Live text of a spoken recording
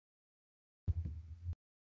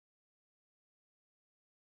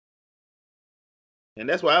And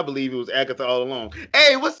that's why I believe it was Agatha all along.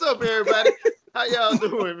 Hey, what's up, everybody? How y'all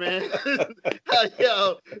doing, man? How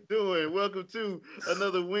y'all doing? Welcome to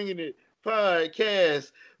another Winging It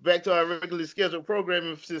podcast. Back to our regularly scheduled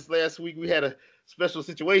programming. Since last week, we had a special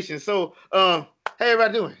situation. So, how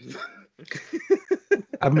everybody doing?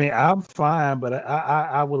 I mean, I'm fine, but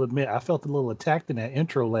I will admit I felt a little attacked in that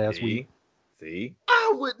intro last week. See, see,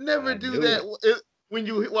 I would never I do knew that it. when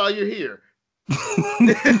you while you're here.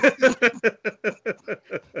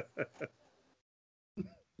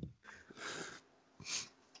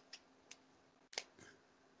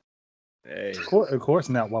 Hey, Of course,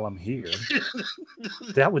 not while I'm here.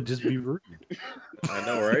 That would just be rude. I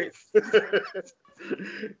know, right?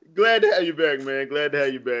 Glad to have you back, man. Glad to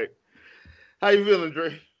have you back. How you feeling,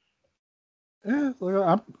 Dre?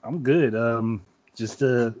 Well, I'm good. Just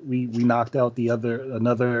we knocked out the other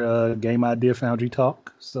another game idea foundry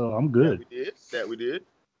talk, so I'm That good. we did. That we did.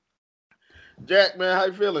 Jack, man, how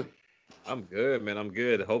you feeling? I'm good, man. I'm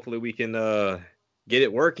good. Hopefully, we can get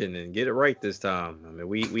it working and get it right this time. I mean,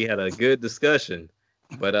 we had a good discussion,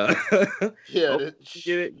 but Yeah. hopefully we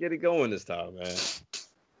can get it going this time, man.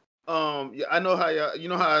 Yeah, I know how y'all. You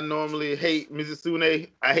know how I normally hate Mrs. Sune.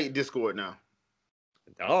 I hate Discord now.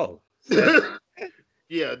 Oh, sad.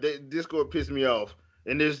 Yeah, Discord pissed me off,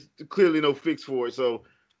 and there's clearly no fix for it. So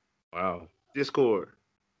Wow. Discord,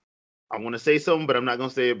 I want to say something, but I'm not gonna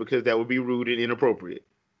say it because that would be rude and inappropriate.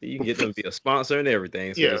 You can get them to be a sponsor and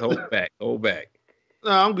everything. So Yeah, just hold back, hold back.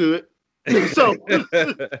 no, I'm good. So,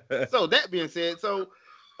 so that being said,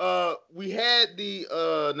 we had the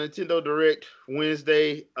Nintendo Direct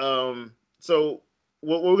Wednesday. So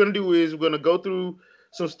what we're gonna do is we're gonna go through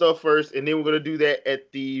some stuff first, and then we're gonna do that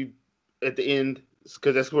at the end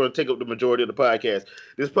because that's going to take up the majority of the podcast.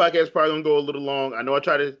 This podcast is probably gonna go a little long. I know I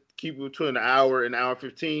try to keep it between an hour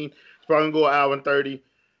 15. It's probably gonna go an hour and 30.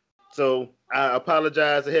 So I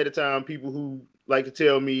apologize ahead of time, people who like to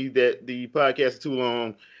tell me that the podcast is too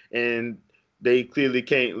long and they clearly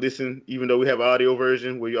can't listen, even though we have an audio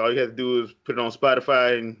version where all you have to do is put it on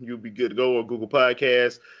Spotify and you'll be good to go, or Google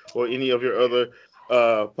Podcasts, or any of your other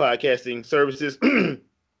podcasting services.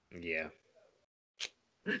 Yeah.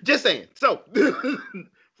 Just saying. So,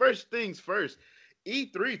 first things first,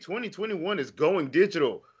 E3 2021 is going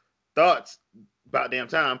digital. Thoughts? About damn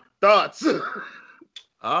time. Thoughts?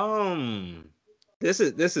 Um, this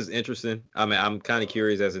is interesting. I mean, I'm kind of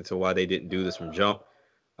curious as to why they didn't do this from jump.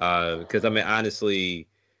 Because I mean, honestly,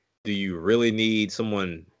 do you really need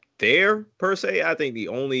someone there per se? I think the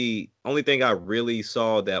only thing I really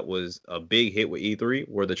saw that was a big hit with E3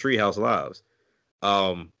 were the Treehouse Lives.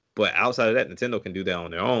 But outside of that, Nintendo can do that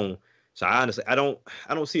on their own. So I honestly, I don't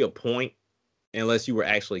see a point unless you were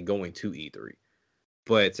actually going to E3.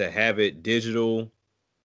 But to have it digital,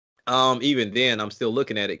 even then, I'm still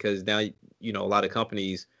looking at it because now a lot of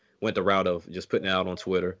companies went the route of just putting it out on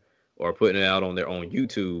Twitter or putting it out on their own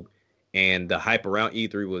YouTube, and the hype around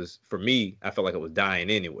E3 was, for me, I felt like it was dying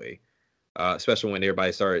anyway. Especially when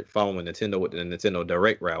everybody started following Nintendo with the Nintendo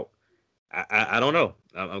Direct route. I don't know.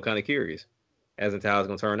 I'm kind of curious as to how it's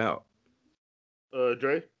gonna turn out.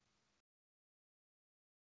 Dre?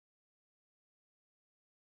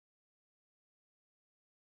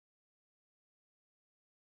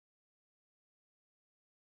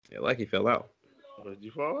 Yeah, like he fell out. Oh, did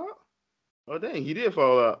you fall out? Oh, dang, he did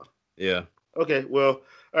fall out. Yeah, Okay, well,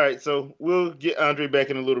 all right, so we'll get Andre back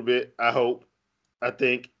in a little bit. I hope. I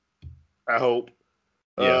think. I hope.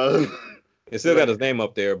 yeah. Uh, It still got like, his name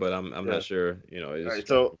up there, but I'm yeah. not sure. All It's right,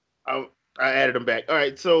 so I added him back. All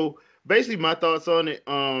right, so basically my thoughts on it.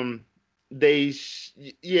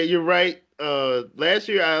 Yeah, you're right. Last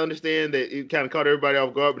year I understand that it kind of caught everybody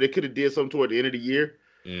off guard, but they could have did something toward the end of the year.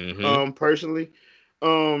 mm-hmm. Personally,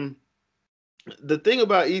 um, the thing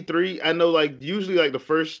about E3, I know like usually like the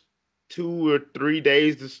first 2 or 3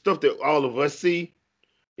 days, the stuff that all of us see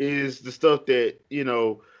is the stuff that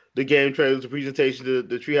the game trailers, the presentation,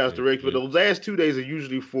 the Treehouse Direct. But Mm-hmm. the last 2 days are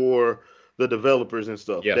usually for the developers and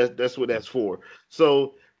stuff. Yeah. That's what that's for.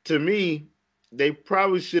 So to me, they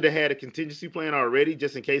probably should have had a contingency plan already,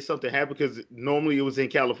 just in case something happened. Because normally it was in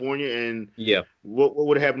California, and Yeah. what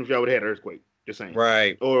would have happened if y'all would have had an earthquake? Just saying.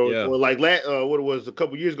 Right. Yeah. Or like what it was a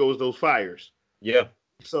couple years ago was those fires. Yeah.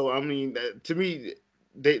 So I mean, to me,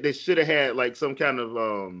 they should have had like some kind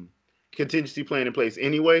of contingency plan in place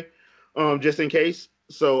anyway, just in case.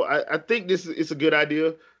 So I think this is it's a good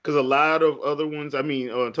idea because a lot of other ones. I mean,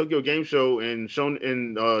 Tokyo Game Show and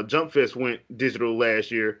Jump Fest went digital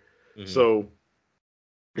last year, Mm-hmm. so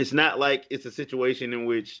it's not like it's a situation in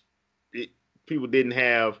which it, people didn't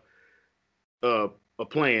have uh, a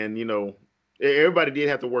plan. Everybody did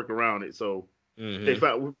have to work around it. So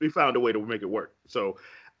We found a way to make it work. So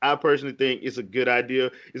I personally think it's a good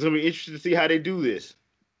idea. It's gonna be interesting to see how they do this.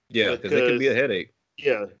 Yeah, because it can be a headache.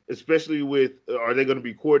 Yeah, especially with are they going to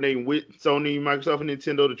be coordinating with Sony, Microsoft, and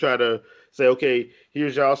Nintendo to try to say, okay,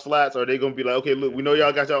 here's y'all slots? Or are they going to be like, okay, look, we know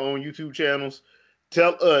y'all got y'all own YouTube channels.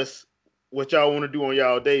 Tell us what y'all want to do on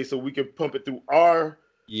y'all day so we can pump it through our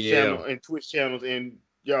channel and Twitch channels, and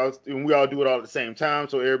we all do it all at the same time,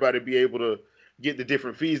 so everybody be able to get the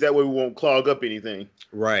different feeds. That way, we won't clog up anything.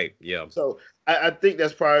 Right. Yeah. So I think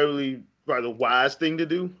that's probably the wise thing to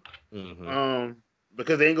do.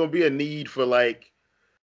 Because there ain't gonna be a need for like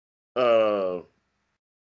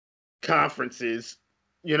conferences,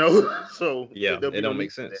 so yeah, it don't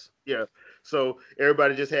make sense. Yeah, so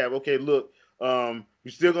everybody just have, okay, look, we're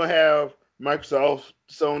still gonna have Microsoft,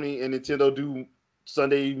 Sony, and Nintendo do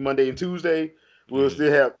Sunday, Monday, and Tuesday. We'll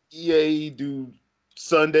still have EA do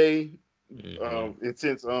Sunday, and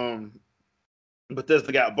since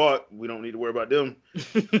Bethesda got bought, we don't need to worry about them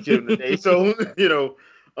killing the day. So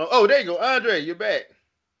oh, there you go, Andre, you're back.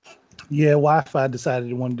 Yeah, Wi-Fi decided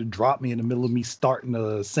it wanted to drop me in the middle of me starting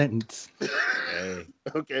a sentence. Hey,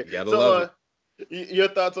 okay. So, your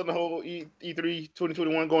thoughts on the whole E3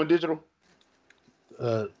 2021 going digital?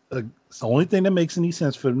 It's the only thing that makes any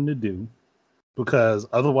sense for them to do, because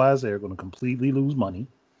otherwise they're going to completely lose money.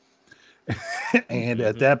 And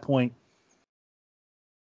at that point,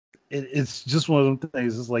 it's just one of them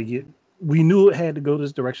things. It's like we knew it had to go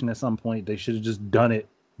this direction at some point. They should have just done it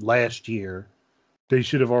last year. They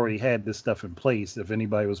should have already had this stuff in place if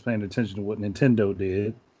anybody was paying attention to what Nintendo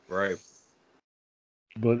did. Right.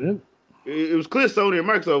 But it was clear Sony and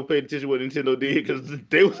Microsoft paid attention to what Nintendo did, because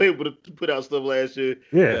they was able to put out stuff last year.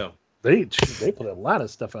 Yeah. They put a lot of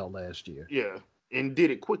stuff out last year. Yeah, and did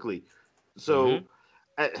it quickly. So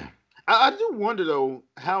I do wonder though,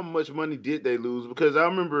 how much money did they lose? Because I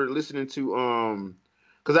remember listening to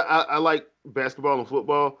because I like basketball and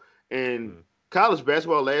football, and college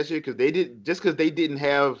basketball last year, because they didn't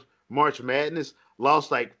have March Madness, lost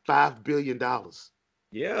like $5 billion.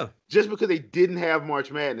 Yeah, just because they didn't have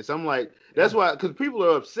March Madness. I'm like, that's why, because people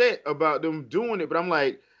are upset about them doing it, but I'm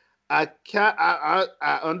like, I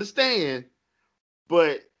understand,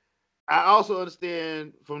 but I also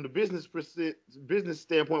understand from the business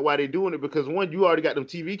standpoint why they're doing it, because one, you already got them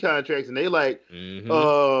TV contracts, and they like,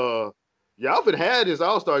 y'all finna have this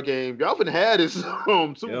All-Star game, y'all finna have this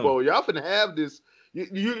Super Bowl, y'all finna have this.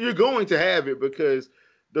 You're going to have it, because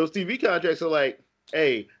those TV contracts are like,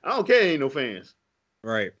 hey, I don't care, ain't no fans.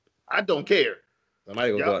 Right. I don't care.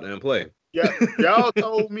 Somebody gonna go out there and play. Yeah, y'all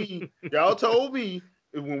told me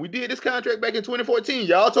when we did this contract back in 2014,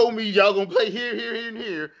 y'all told me y'all gonna play here, and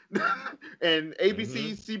here. And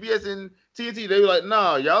ABC, CBS, and TNT, they were like,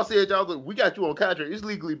 nah, y'all said we got you on contract. It's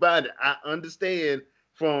legally binding. I understand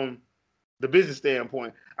from the business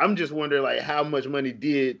standpoint. I'm just wondering, like, how much money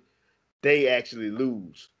did they actually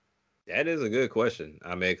lose? That is a good question.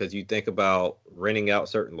 I mean, because you think about renting out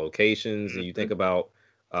certain locations, and you think about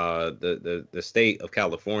the state of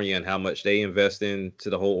California and how much they invest into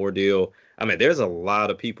the whole ordeal. I mean, there's a lot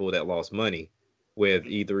of people that lost money with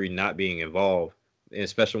E3 not being involved, and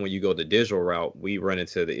especially when you go the digital route, we run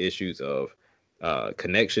into the issues of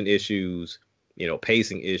connection issues,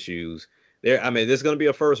 pacing issues. There's going to be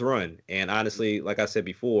a first run, and honestly, like I said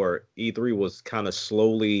before, E3 was kind of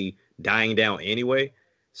slowly dying down anyway.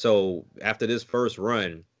 So after this first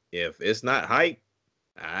run, if it's not hype,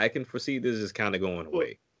 I can foresee this is kind of going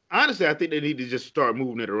away. Honestly, I think they need to just start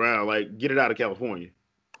moving it around, like get it out of California.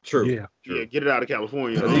 True. Yeah, get it out of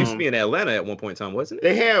California. It used to be in Atlanta at one point in time, wasn't it?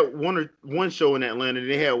 They had one show in Atlanta, and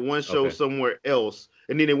they had one show somewhere else,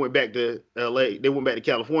 and then they went back to LA. They went back to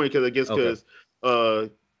California because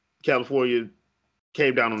California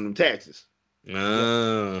came down on them taxes.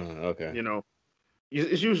 Okay.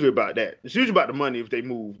 It's usually about that. It's usually about the money if they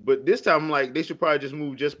move. But this time, like, they should probably just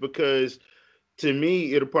move, just because, to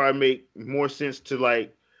me, it'll probably make more sense to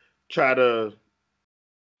like try to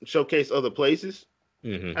showcase other places,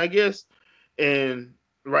 I guess. And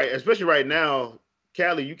especially right now,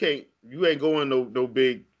 Cali, you ain't going no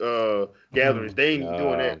big gatherings. They ain't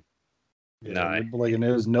doing that. And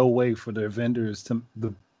there's no way for their vendors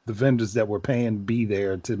the vendors that were paying be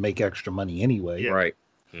there to make extra money anyway. Yeah. Right.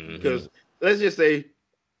 Because let's just say,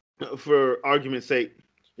 for argument's sake,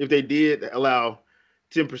 if they did allow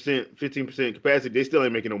 10%, 15% capacity, they still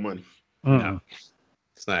ain't making no money. No,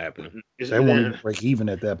 it's not happening. They won't even break even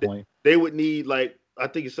at that point. They would need, like, I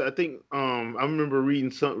remember reading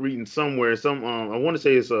somewhere, I want to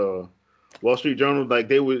say it's Wall Street Journal, like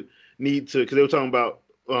they would need to, because they were talking about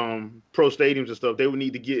pro stadiums and stuff, they would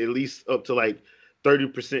need to get at least up to like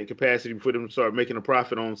 30% capacity for them to start making a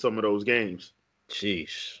profit on some of those games.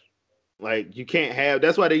 Sheesh. Like you can't have.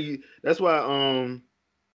 That's why especially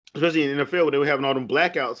in the NFL where they were having all them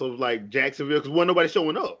blackouts of like Jacksonville because wasn't nobody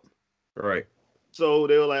showing up. Right. So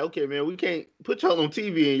they were like, okay, man, we can't put y'all on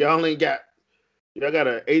TV and y'all got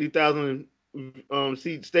a 80,000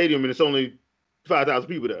 seat stadium and it's only 5,000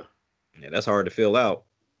 people there. Yeah, that's hard to fill out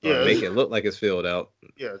or Yeah, make it look like it's filled out.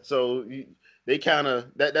 yeah. So they kind of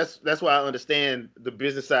that's why I understand the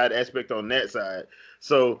business side aspect on that side.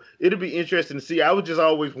 So it'll be interesting to see. I would just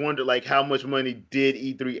always wonder like how much money did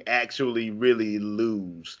E3 actually really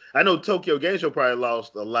lose? I know Tokyo Game Show probably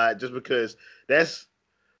lost a lot just because that's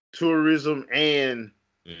tourism and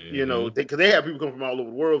because they have people come from all over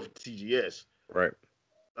the world for TGS. Right.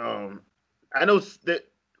 I know that.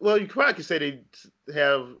 Well, you probably could say they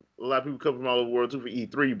have a lot of people come from all over the world too for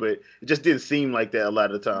E3, but it just didn't seem like that a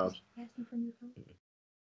lot of the times.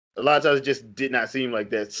 A lot of times it just did not seem like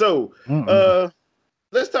that. So,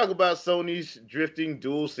 let's talk about Sony's drifting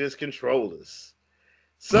DualSense controllers.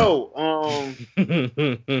 So, all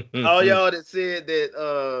y'all that said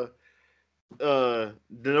that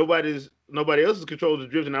nobody else's controllers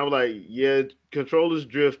drifting, I was like, yeah, controllers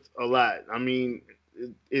drift a lot. I mean,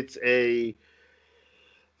 it's a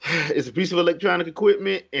piece of electronic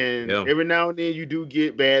equipment, and every now and then you do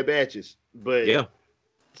get bad batches. But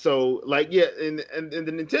so like in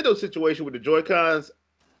the Nintendo situation with the Joy-Cons,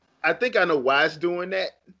 I think I know why it's doing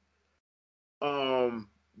that.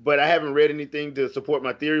 But I haven't read anything to support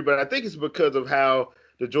my theory. But I think it's because of how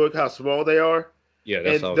how small they are. Yeah,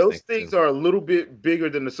 that's and those things are a little bit bigger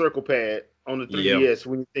than the circle pad on the 3DS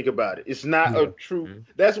when you think about it. It's not a true.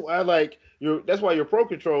 That's why That's why your Pro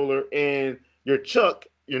controller and your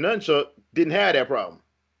nunchuck didn't have that problem.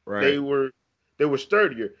 Right. They were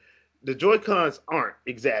sturdier. The Joy-Cons aren't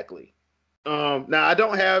exactly. Now I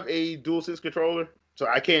don't have a DualSense controller, so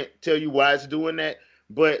I can't tell you why it's doing that.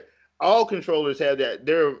 But all controllers have that.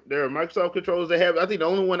 There are Microsoft controllers that have. I think the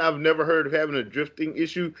only one I've never heard of having a drifting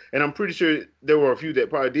issue, and I'm pretty sure there were a few that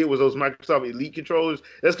probably did, was those Microsoft Elite controllers.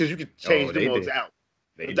 That's because you could change the modes out.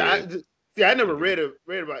 I never read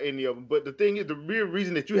about any of them. But the thing is, the real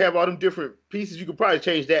reason that you have all them different pieces, you could probably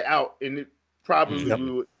change that out, and it probably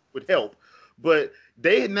would help. But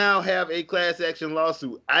they now have a class action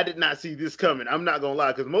lawsuit. I did not see this coming. I'm not gonna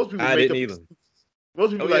lie, because most people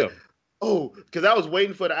most people because I was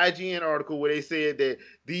waiting for the IGN article where they said that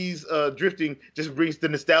these drifting just brings the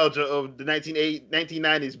nostalgia of the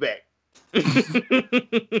 1990s back.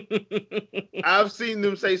 I've seen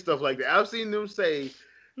them say stuff like that. I've seen them say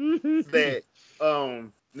that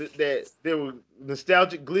that there were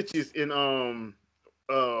nostalgic glitches in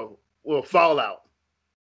Fallout.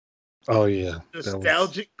 Oh yeah,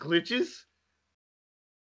 nostalgic glitches.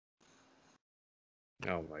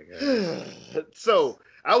 Oh my god! So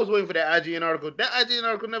I was waiting for that IGN article. That IGN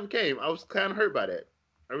article never came. I was kind of hurt by that.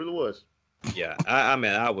 I really was. Yeah, I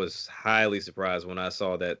mean, I was highly surprised when I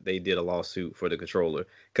saw that they did a lawsuit for the controller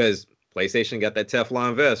because PlayStation got that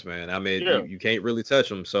Teflon vest, man. I mean, you can't really touch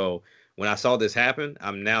them. So when I saw this happen,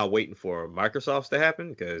 I'm now waiting for Microsoft's to happen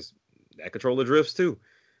because that controller drifts too.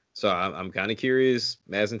 So I'm kind of curious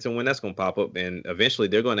as to when that's going to pop up, and eventually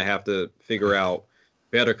they're going to have to figure out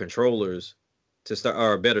better controllers to start,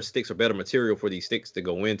 or better sticks or better material for these sticks to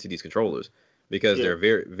go into these controllers, because they're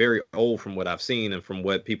very, very old from what I've seen and from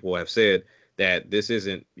what people have said, that this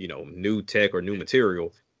isn't, new tech or new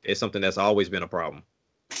material. It's something that's always been a problem.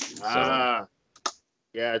 Gotcha.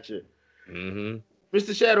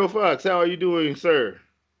 Mr. Shadow Fox, how are you doing, sir?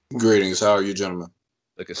 Greetings. How are you, gentlemen?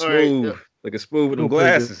 Looking smooth. Right. Looking smooth with them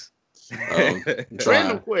glasses.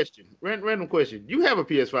 Random question. Random question. You have a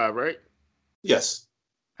PS5, right? Yes.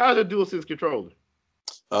 How's the DualSense controller?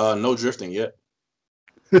 No drifting yet.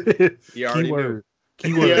 You already knew.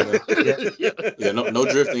 Keyword. Yeah. No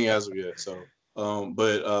drifting as of yet. So,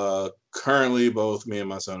 but currently, both me and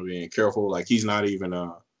my son are being careful. Like he's not even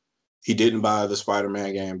he didn't buy the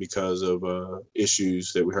Spider-Man game because of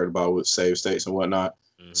issues that we heard about with save states and whatnot.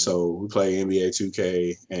 Mm-hmm. So we play NBA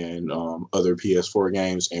 2K and other PS4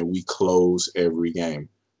 games, and we close every game.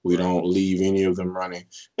 We don't leave any of them running.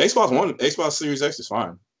 Xbox Series X is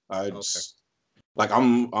fine.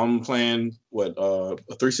 I'm playing a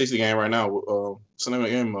 360 game right now. Some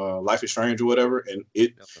game, Life is Strange or whatever, and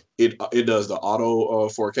it does the auto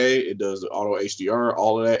 4K, it does the auto HDR,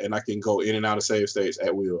 all of that, and I can go in and out of save states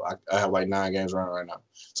at will. I have like 9 games running right now.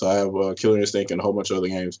 So I have Killer Instinct and a whole bunch of other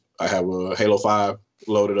games. I have Halo 5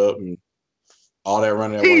 loaded up and all that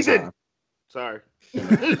running at one time. Sorry.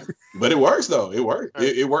 But it works though. It works.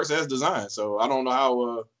 It works as designed. So I don't know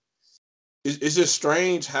how. It's just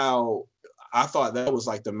strange how I thought that was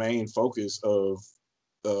like the main focus of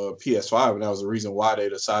PS5, and that was the reason why they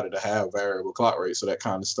decided to have variable clock rate, so that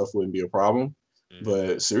kind of stuff wouldn't be a problem. Mm-hmm.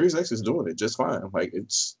 But Series X is doing it just fine. Like it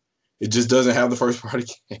just doesn't have the first party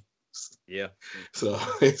games. Yeah. So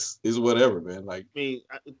it's whatever, man. Like, I mean,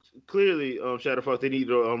 clearly, Shadow Fox, they need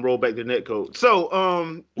to roll back the netcode. So,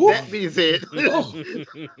 that being said, we're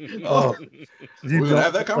gonna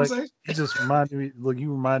have that conversation. You just reminded me. Look,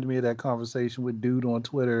 you reminded me of that conversation with dude on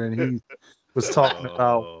Twitter, and he was talking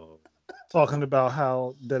about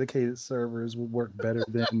how dedicated servers would work better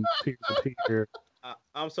than peer-to-peer.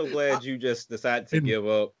 I'm so glad you just decided to give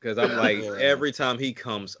up, because I'm like, every time he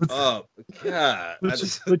comes up, God.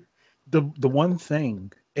 The one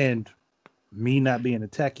thing, and me not being a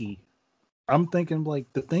techie, I'm thinking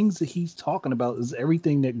like the things that he's talking about is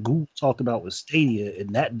everything that Google talked about with Stadia,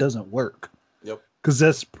 and that doesn't work. Yep. Because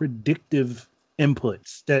that's predictive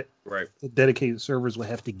inputs that the dedicated servers would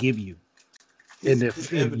have to give you. And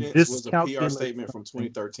if evidence was a PR statement from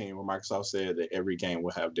 2013 where Microsoft said that every game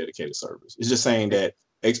will have dedicated servers. It's just saying that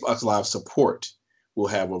Xbox Live support will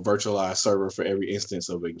have a virtualized server for every instance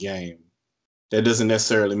of a game. That doesn't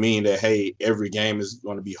necessarily mean that, hey, every game is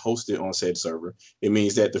going to be hosted on said server. It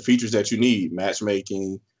means that the features that you need,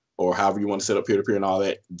 matchmaking, or however you want to set up peer-to-peer and all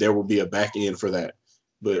that, there will be a back end for that.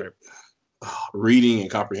 But reading and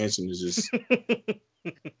comprehension is just...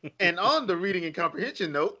 And on the reading and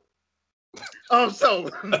comprehension note,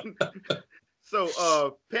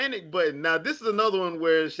 Panic Button. Now, this is another one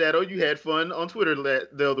where, Shadow, you had fun on Twitter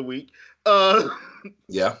the other week.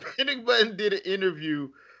 Yeah. Panic Button did an interview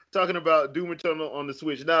talking about Doom Eternal on the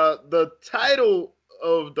Switch. Now, the title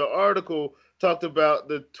of the article talked about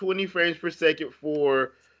the 20 frames per second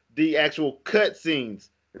for the actual cutscenes.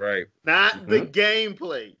 Right. Not the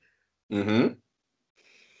gameplay. Mm-hmm.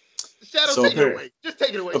 Shadow, take it away. Just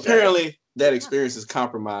take it away. Apparently, Shadow. That experience is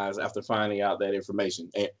compromised after finding out that information.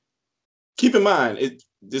 And keep in mind,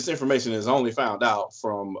 this information is only found out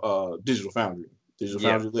from Digital Foundry. Digital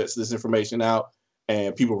Foundry lets this information out,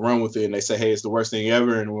 and people run with it, and they say, hey, it's the worst thing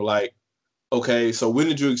ever. And we're like, okay, so when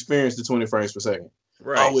did you experience the 20 frames per second?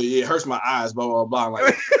 Right. Oh, it hurts my eyes, blah, blah, blah. I'm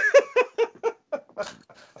like,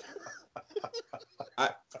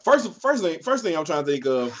 first thing I'm trying to think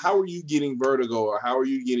of, how are you getting vertigo or how are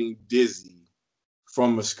you getting dizzy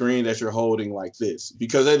from a screen that you're holding like this?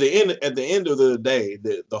 Because at the end of the day,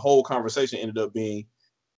 the whole conversation ended up being,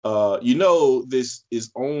 this is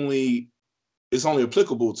only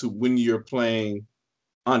applicable to when you're playing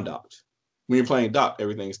undocked. When you're playing docked,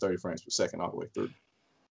 everything is 30 frames per second all the way through.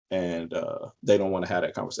 And they don't want to have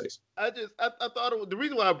that conversation. I thought the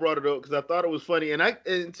reason why I brought it up, because I thought it was funny,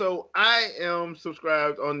 and so I am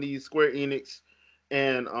subscribed on the Square Enix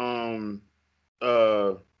and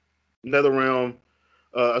NetherRealm.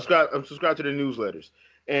 I'm subscribed to the newsletters,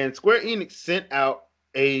 and Square Enix sent out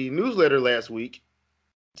a newsletter last week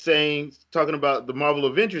talking about the Marvel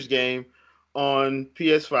Avengers game on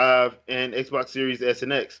PS5 and Xbox Series S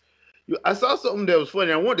and X. I saw something that was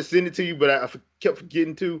funny. I wanted to send it to you, but I kept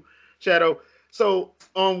forgetting to, Shadow. So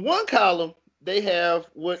on one column, they have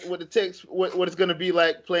what the text, what it's going to be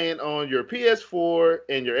like playing on your PS4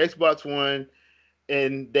 and your Xbox One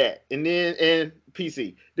and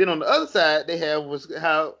PC. Then on the other side, they have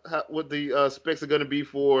what the specs are going to be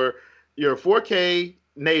for your 4K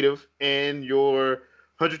native and your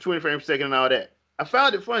 120 frames per second and all that. I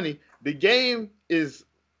found it funny. The game is,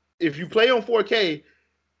 if you play on 4K,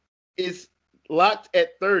 it's locked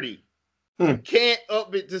at 30. You can't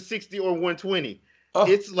up it to 60 or 120.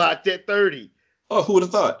 It's locked at 30. Oh, who would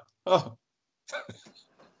have thought? Oh.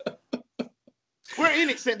 Square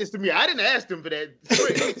Enix sent this to me. I didn't ask them for that.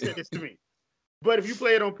 Square Enix sent this to me. But if you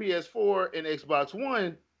play it on PS4 and Xbox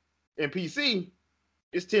One and PC,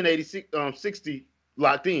 it's 1080 60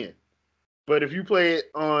 locked in. But if you play it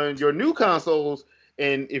on your new consoles,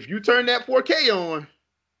 and if you turn that 4K on,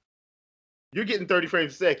 you're getting 30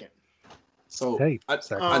 frames a second. So hey, I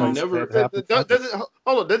never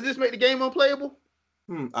does this make the game unplayable?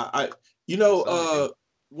 One of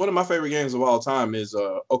my favorite games of all time is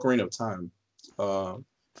Ocarina of Time.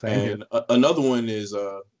 Another one is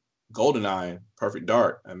GoldenEye, Perfect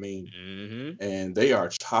Dark. I mean, and they are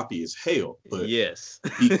choppy as hell, but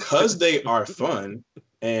because they are fun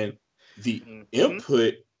and the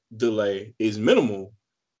input delay is minimal,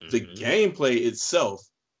 the gameplay itself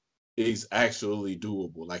is actually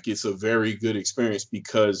doable. Like, it's a very good experience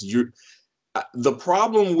because the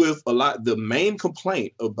problem with the main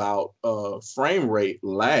complaint about frame rate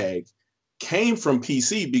lag came from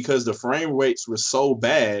PC because the frame rates were so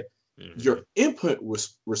bad, your input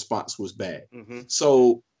response was bad.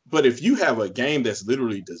 So, but if you have a game that's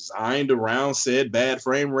literally designed around said bad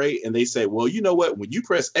frame rate, and they say, well, you know what, when you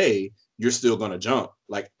press A, you're still going to jump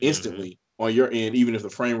like instantly on your end, even if the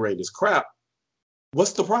frame rate is crap.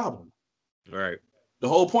 What's the problem? Right. The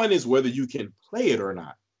whole point is whether you can play it or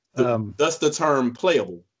not. That's the term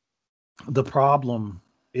playable. The problem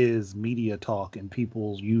is media talk and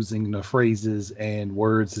people using the phrases and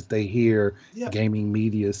words that they hear gaming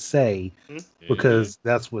media say because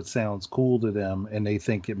that's what sounds cool to them, and they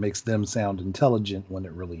think it makes them sound intelligent when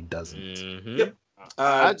it really doesn't. Yep.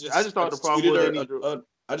 I just thought the problem was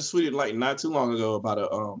I just tweeted like not too long ago about a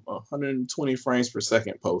 120 frames per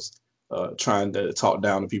second post, trying to talk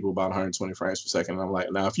down to people about 120 frames per second. And I'm like,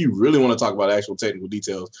 now if you really want to talk about actual technical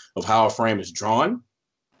details of how a frame is drawn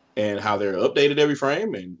and how they're updated every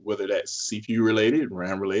frame, and whether that's CPU related,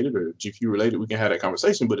 RAM related, or GPU related, we can have that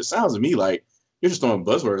conversation. But it sounds to me like you're just throwing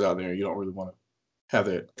buzzwords out there, and you don't really want to have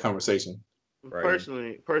that conversation. Right.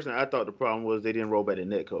 Personally, I thought the problem was they didn't roll back the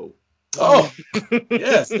netcode. Oh,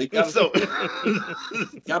 yes, they gotta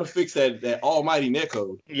fix that almighty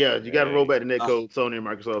netcode. Yeah, you got to roll back the netcode. Sony and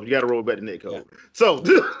Microsoft, you got to roll back the netcode.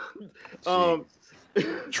 Yeah.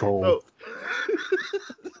 Troll.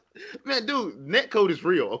 Man, dude, netcode is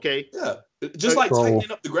real, okay? Yeah, just like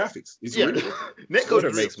tightening up the graphics. It's real. Netcode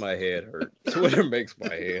Twitter makes my head hurt. Twitter makes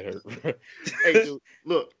my head hurt. Hey, dude,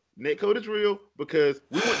 look, netcode is real because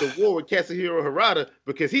we went to war with Katsuhiro Harada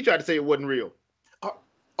because he tried to say it wasn't real.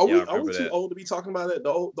 Are we too old to be talking about that? The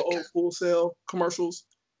old Full Sail commercials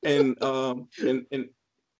and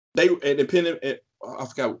they I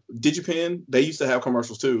forgot DigiPen. They used to have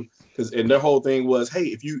commercials too and their whole thing was, hey,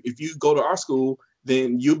 if you go to our school,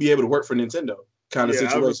 then you'll be able to work for Nintendo kind of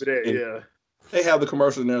situation. I remember that, They have the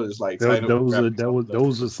commercials in there that's like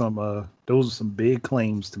those are some big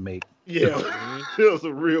claims to make. Yeah, those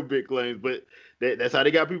are real big claims, but that's how they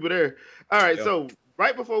got people there. All right, so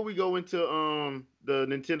right before we go into the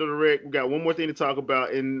Nintendo Direct, we got one more thing to talk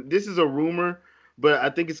about, and this is a rumor, but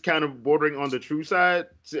I think it's kind of bordering on the true side,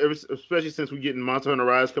 especially since we're getting Monster Hunter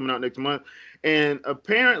Rise coming out next month. And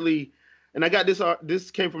apparently, and I got this.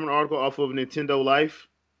 This came from an article off of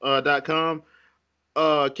NintendoLife.com.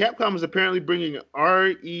 Capcom is apparently bringing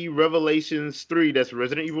RE Revelations 3, that's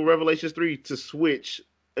Resident Evil Revelations 3, to Switch,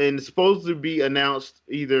 and it's supposed to be announced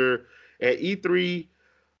either at E3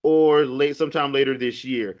 or sometime later this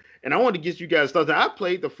year. And I wanted to get you guys thoughts. I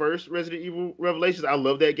played the first Resident Evil Revelations. I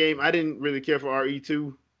love that game. I didn't really care for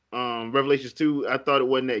RE2. Revelations 2, I thought it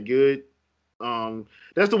wasn't that good.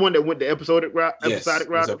 That's the one that went the episodic route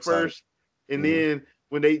at first. And then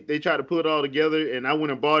when they tried to put it all together, and I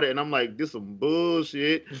went and bought it, and I'm like, this some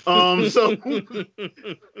bullshit. So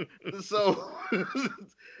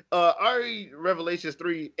RE Revelations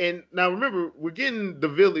 3, and now remember, we're getting the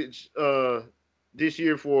Village this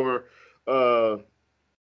year for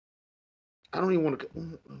I don't even want to.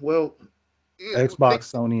 Well, Xbox,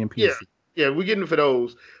 Sony, and PC. Yeah, we're getting it for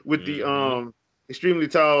those with the extremely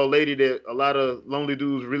tall lady that a lot of lonely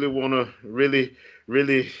dudes really want to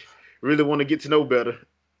want to get to know better.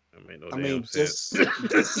 I mean, just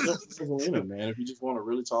Rosalina, man. If you just want a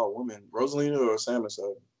really tall woman, Rosalina or Samus,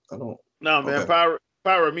 I don't. No, man, Power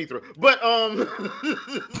of Mithra. But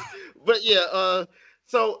but yeah.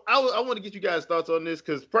 So I want to get you guys' thoughts on this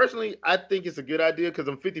because personally, I think it's a good idea because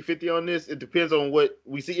I'm 50-50 on this. It depends on what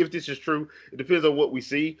we see. If this is true, it depends on what we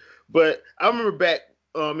see. But I remember back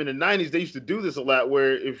in the 90s, they used to do this a lot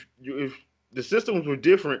where if the systems were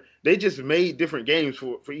different, they just made different games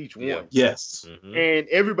for each one. Yeah. Yes. And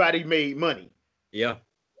everybody made money. Yeah.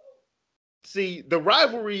 See, the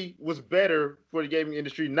rivalry was better for the gaming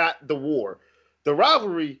industry, not the war. The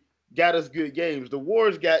rivalry got us good games. The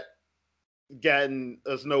wars gotten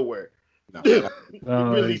us nowhere.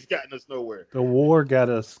 Really gotten us nowhere. The war got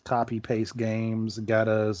us copy paste games, it got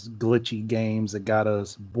us glitchy games, it got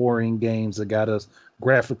us boring games, it got us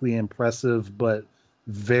graphically impressive but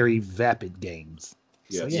very vapid games.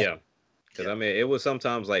 Yes. So, yeah. Because I mean, it was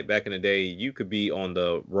sometimes like back in the day, you could be on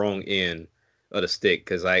the wrong end of the stick.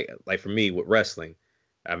 Because like for me with wrestling,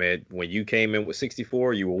 I mean, when you came in with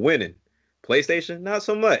 64, you were winning. PlayStation, not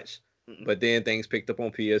so much. But then things picked up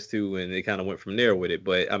on PS2 and they kind of went from there with it.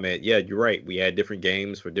 But I mean, yeah, you're right. We had different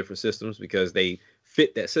games for different systems because they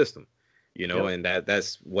fit that system, and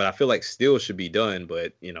that's what I feel like still should be done.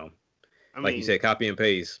 But, like you said, copy and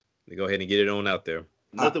paste. They go ahead and get it on out there.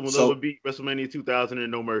 Nothing will ever beat WrestleMania 2000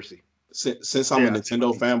 and No Mercy. Since I'm a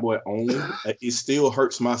Nintendo fanboy only, it still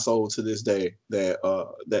hurts my soul to this day that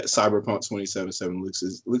that Cyberpunk 2077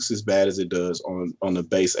 looks as bad as it does on the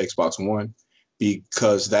base Xbox One.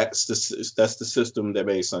 Because that's the system that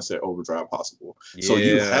made Sunset Overdrive possible. Yeah. So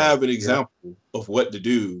you have an example of what to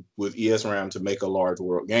do with ESRAM to make a large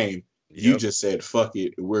world game. You just said, fuck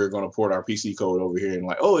it, we're going to port our PC code over here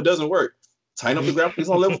and it doesn't work. tighten up the graphics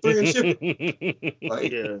on level 3 and ship it.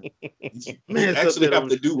 Like, Yeah, you actually have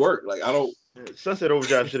to do work. Like, I don't. Sunset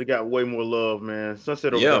Overdrive should have got way more love, man.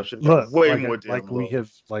 Sunset Yeah. Overdrive should have got Look, way more damn like we love.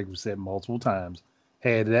 have, like we said multiple times,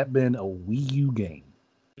 had that been a Wii U game,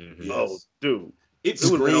 Mhm. Yes. Oh, dude, It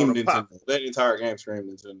would've been on screamed a pop. Nintendo. That entire game screamed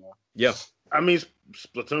Nintendo. Yeah. I mean,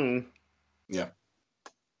 Splatoon. Yeah.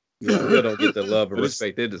 Still don't get the love and But it's-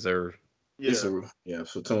 respect they deserve. Yeah,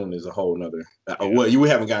 Splatoon is a whole nother. Yeah. Well, we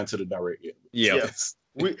haven't gotten to the direct yet. Yeah. Yes.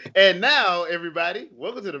 and now everybody,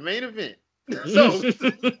 welcome to the main event. So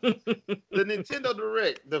the Nintendo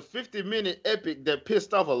Direct, the 50-minute epic that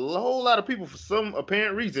pissed off a whole lot of people for some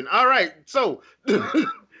apparent reason. All right, so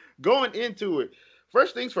going into it,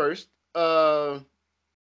 first things first. Yeah,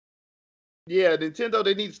 Nintendo,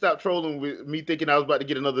 they need to stop trolling with me thinking I was about to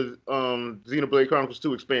get another Xenoblade Chronicles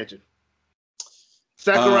 2 expansion.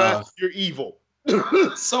 Sakurai, you're evil.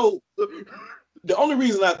 So the only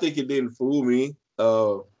reason I think it didn't fool me,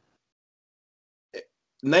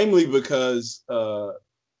 namely because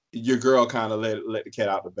your girl kind of let the cat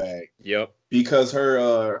out the bag. Yep. Because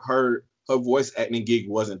her voice acting gig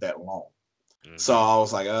wasn't that long. Mhm. So I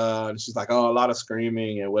was like, and she's like, oh, a lot of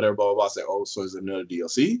screaming and whatever, blah, blah, blah. I said, oh, so is it another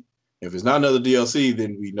DLC? If it's not another DLC,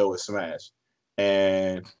 then we know it's Smash.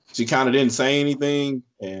 And she kind of didn't say anything.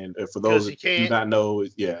 And for those who do not know,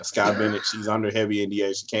 yeah, Sky Bennett, she's under heavy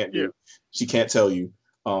NDA. She can't tell you.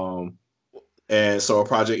 And so our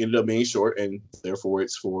project ended up being short, and therefore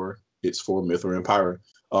it's for Mithra and Pyra.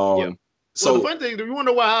 So the funny thing, do you want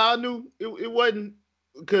to know why I knew it wasn't?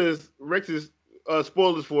 Because Rex's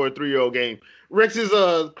spoilers for a 3-year-old game. Rex's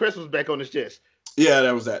crest was back on his chest. Yeah,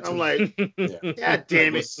 that was that. I'm like, God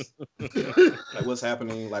damn it! Like, what's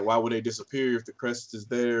happening? Like, why would they disappear if the crest is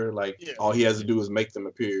there? Like, all he has to do is make them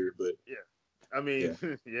appear. But I mean,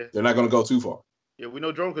 they're not going to go too far. Yeah, we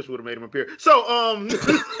know Drone Crush would have made him appear. So,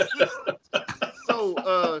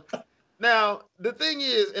 now the thing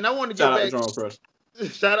is, and I want to get back. Shout out to Drone Crush.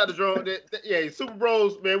 Shout out to Drone. Yeah, Super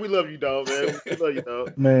Bros, man, we love you, dog, man. We love you,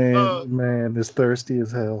 dog. Man, it's thirsty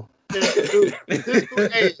as hell. Dude,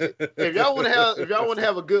 hey, if y'all want to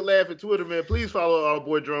have a good laugh at Twitter, man, please follow our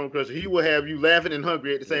boy Drone Crusher. He will have you laughing and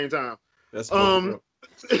hungry at the same time. That's but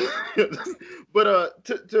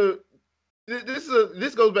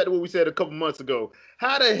this goes back to what we said a couple months ago.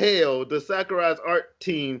 How the hell does Sakurai's art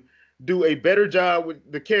team do a better job with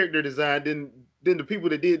the character design than the people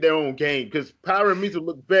that did their own game? Because Pyra and Mithra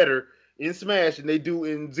look better in Smash than they do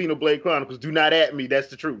in Xenoblade Chronicles. Do not at me. That's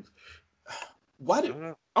the truth.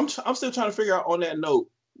 I'm still trying to figure out on that note,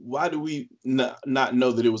 why do we not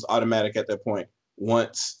know that it was automatic at that point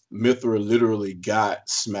once Mithra literally got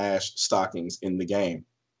Smash stockings in the game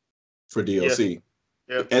for DLC?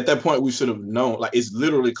 Yeah. At that point, we should have known. Like, it's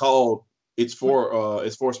literally called. It's for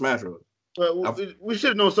Smash Bros. Well, we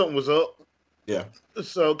should have known something was up. Yeah.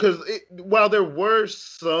 So, because while there were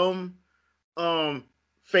some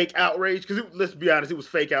fake outrage, because let's be honest, it was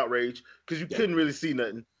fake outrage because you couldn't really see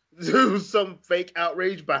nothing. There was some fake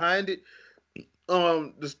outrage behind it.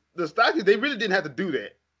 The stockings, they really didn't have to do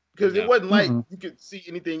that because it wasn't like you could see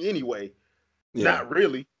anything anyway. Yeah. Not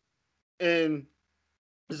really. And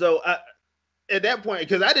so at that point,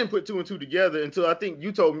 because I didn't put 2 and 2 together until I think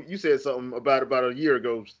you said something about a year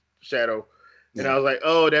ago, Shadow, and I was like,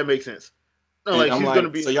 oh, that makes sense. I'm like, gonna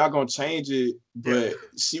be. So y'all gonna change it, but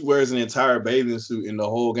she wears an entire bathing suit in the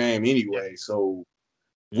whole game anyway. So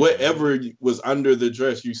whatever was under the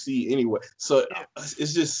dress, you see anyway. So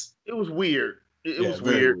it's just. It was weird. It was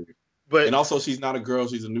weird. But and also, she's not a girl;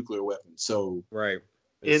 she's a nuclear weapon. So right.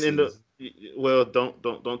 Well,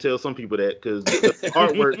 don't tell some people that, because the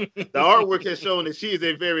artwork has shown that she is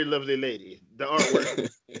a very lovely lady. The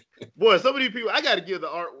artwork, boy, some of these people, I got to give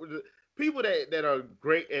the art people that are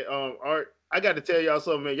great at art. I got to tell y'all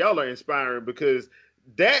something, man. Y'all are inspiring, because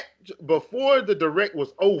that before the direct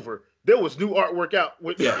was over, there was new artwork out.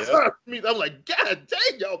 I'm like, God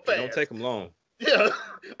dang, y'all fast. Don't take them long. Yeah,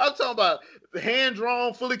 I'm talking about hand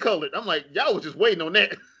drawn, fully colored. I'm like, y'all was just waiting on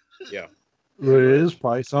that. Yeah. There is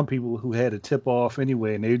probably some people who had a tip off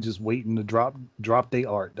anyway, and they were just waiting to drop their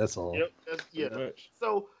art. That's all. Yep.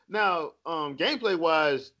 So now, gameplay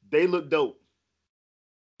wise, they look dope.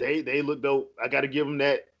 They look dope. I got to give them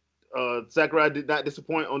that. Sakurai did not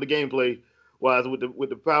disappoint on the gameplay wise with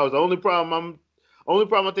the powers. The only problem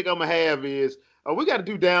I think I'm gonna have is we got to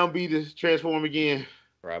do down B to transform again.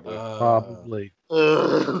 Probably.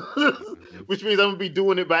 Which means I'm gonna be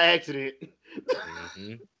doing it by accident.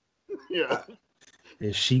 Yeah.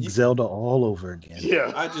 It's Chic Zelda all over again.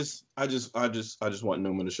 Yeah. I just want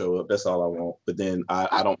Newman to show up. That's all I want. But then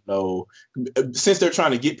I don't know, since they're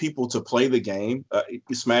trying to get people to play the game.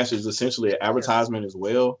 Smash is essentially an advertisement as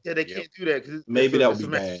well. Yeah, they can't do that because maybe that would be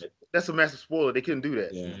bad. That's a massive spoiler. They couldn't do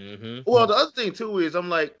that. Yeah. Mm-hmm. Well, the other thing too is I'm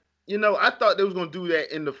like, I thought they was gonna do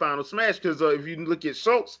that in the Final Smash because if you look at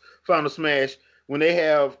Schultz Final Smash, when they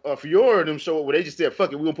have Fiora them show up, where they just said,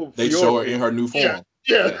 "Fuck it, we're gonna put." They Fiora show her in her new form.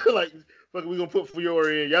 Yeah. Like, fuck it, we're gonna put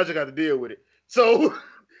Fiora in. Y'all just got to deal with it. So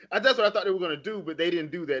that's what I thought they were gonna do, but they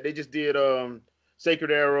didn't do that. They just did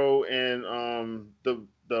Sacred Arrow and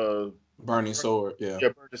the Burning Sword. Yeah,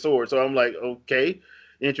 Burning Sword. So I'm like, okay.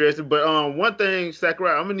 Interesting, but one thing,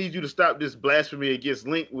 Sakurai, I'm gonna need you to stop this blasphemy against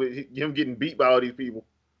Link with him getting beat by all these people.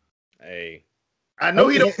 Hey, I know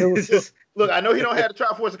he don't look. I know he don't have the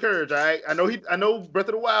Triforce of Courage. All right, I know Breath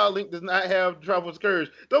of the Wild Link does not have the Triforce of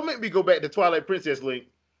Courage. Don't make me go back to Twilight Princess Link.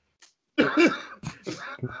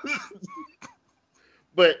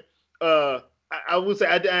 But I would say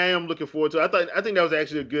I am looking forward to it. I think that was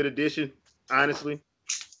actually a good addition, honestly.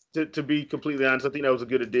 To be completely honest, I think that was a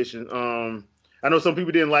good addition. I know some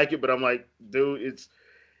people didn't like it, but I'm like, dude,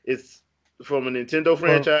 it's from a Nintendo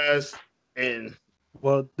franchise, and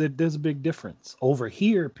there's a big difference. Over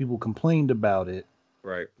here, people complained about it,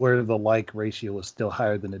 right? Where the like ratio was still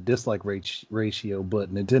higher than the dislike ratio,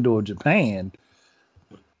 but Nintendo of Japan,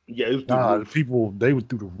 people they were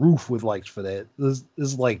through the roof with likes for that. This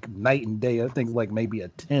is like night and day. I think like maybe a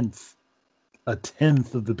tenth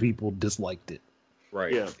of the people disliked it.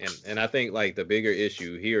 Right. Yeah. And I think like the bigger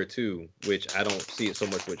issue here too, which I don't see it so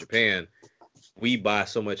much with Japan, we buy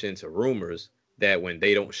so much into rumors that when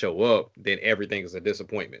they don't show up, then everything is a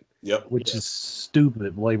disappointment. Yep. Which is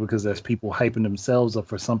stupid, like, because that's people hyping themselves up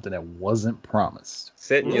for something that wasn't promised.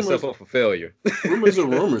 Setting yourself up for failure. Rumors are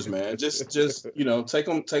rumors, man. Just take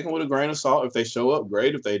them with a grain of salt. If they show up,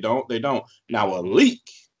 great. If they don't, they don't. Now a leak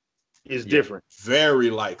is different. Very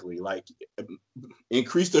likely. Like,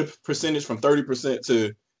 increase the percentage from 30%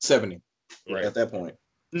 to 70%. Right. At that point.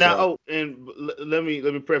 Now, and let me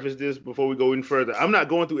preface this before we go any further. I'm not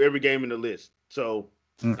going through every game in the list, so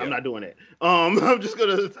I'm not doing that. I'm just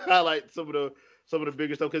gonna highlight some of the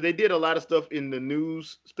bigger stuff because they did a lot of stuff in the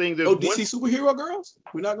news things. DC Superhero Girls?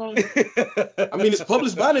 We're not going. I mean, it's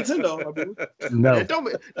published by Nintendo. No, yeah,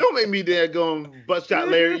 don't make me there going butt shot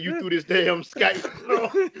Larry you through this damn Skype.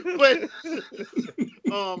 But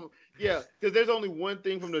yeah, because there's only one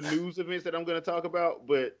thing from the news events that I'm going to talk about,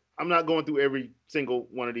 but I'm not going through every single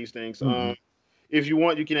one of these things. Mm-hmm. If you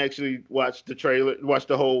want, you can actually watch the trailer, watch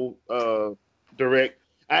the whole direct.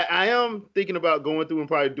 I am thinking about going through and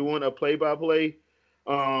probably doing a play-by-play.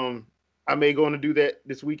 I may go on to do that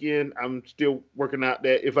this weekend. I'm still working out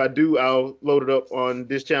that. If I do, I'll load it up on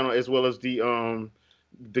this channel as well as the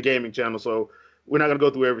gaming channel. So we're not going to go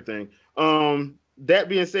through everything. That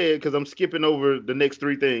being said, because I'm skipping over the next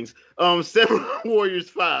three things. Samurai Warriors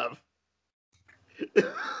 5. All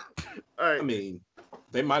right. I mean,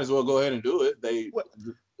 they might as well go ahead and do it. They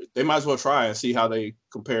might as well try and see how they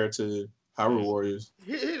compare to Hyrule Warriors.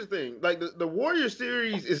 Here's the thing: like the Warrior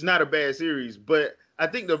series is not a bad series, but I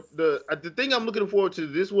think the thing I'm looking forward to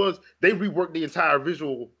this was they reworked the entire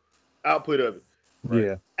visual output of it. Right?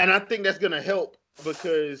 Yeah, and I think that's gonna help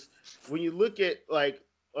because when you look at like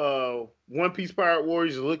One Piece Pirate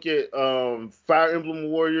Warriors, you look at Fire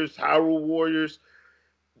Emblem Warriors, Hyrule Warriors.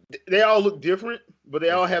 They all look different, but they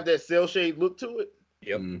all have that cell shade look to it.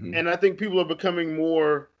 Yep. Mm-hmm. And I think people are becoming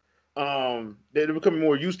more they're becoming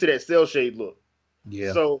more used to that cell shade look.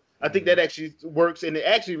 Yeah. So I think that actually works, and it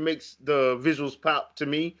actually makes the visuals pop to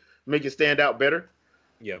me, make it stand out better.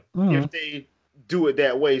 Yeah. Mm-hmm. If they do it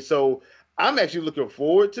that way. So I'm actually looking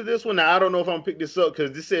forward to this one. Now I don't know if I'm gonna pick this up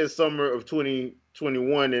because this says summer of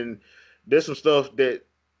 2021, and there's some stuff that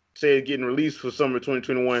says getting released for summer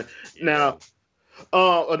 2021. Yeah. Now,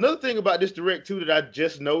 another thing about this direct too that I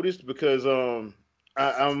just noticed because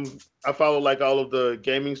I follow like all of the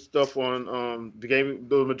gaming stuff on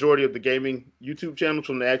the majority of the gaming YouTube channels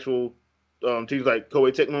from the actual teams like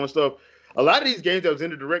Koei Tecmo and stuff. A lot of these games that was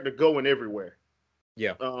in the direct are going everywhere.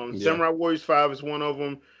 Yeah. Samurai Warriors 5 is one of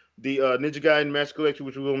them. The Ninja Gaiden Master Collection,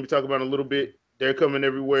 which we're going to be talking about in a little bit, they're coming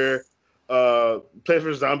everywhere. Plants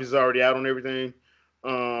vs. Zombies is already out on everything.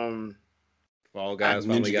 Fall Guys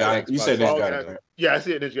finally got you said Ninja Gaiden, right? Yeah, I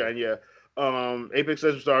said Ninja Gaiden, yeah. Apex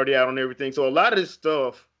Legends is already out on everything. So a lot of this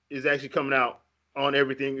stuff is actually coming out on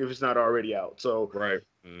everything if it's not already out. So right.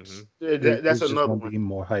 Mm-hmm. That's another one. Be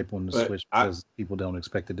more hype on the Switch because people don't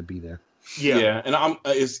expect it to be there. Yeah, and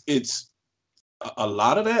it's a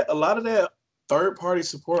lot of that third party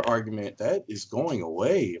support argument that is going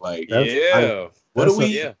away. Like what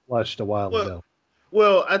we watched a while ago.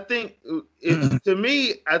 Well, I think it to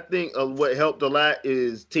me. I think what helped a lot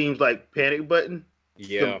is teams like Panic Button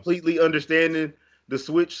Yeah. completely understanding the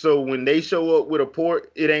switch. So when they show up with a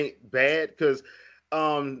port, it ain't bad because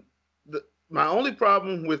um, my only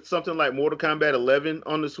problem with something like Mortal Kombat 11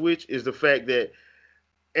 on the Switch is the fact that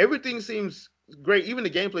everything seems great. Even the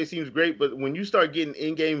gameplay seems great, but when you start getting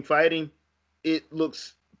in-game fighting, it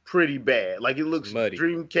looks pretty bad. Like it looks Muddy.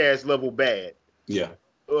 Dreamcast level bad. Yeah.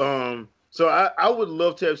 So I would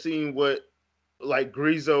love to have seen what like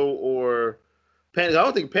Grizo or Panic. I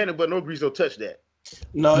don't think Panic Button or Grizo touched that.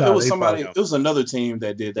 No, it No, was they somebody. probably It was another team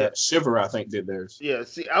that did Yeah. that. Shiver, I think, did theirs. Yeah,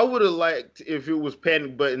 see, I would have liked if it was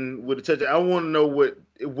Panic Button would have touched it. I want to know what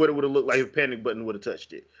it would have looked like if Panic Button would have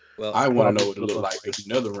touched it. Well, I want to probably know what it would've looked looked like if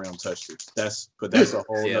another realm touched it. That's a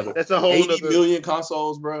whole Yeah. nother That's a whole 80 nother million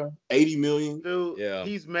consoles, bro. 80 million. dude. Yeah.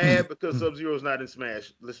 He's mad because Sub Zero's not in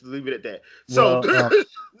Smash. Let's leave it at that. So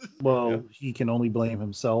Well, Yeah. he can only blame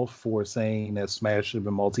himself for saying that Smash should have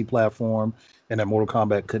been multi-platform and that Mortal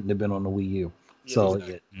Kombat couldn't have been on the Wii U. yeah, So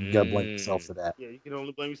Exactly. you got to blame yourself for that. yeah, you can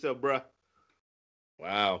only blame yourself, bruh.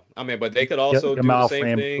 Wow. I mean, but they could Get also your do the mouth same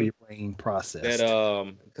ran before thing your brain processed.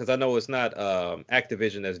 that because I know it's not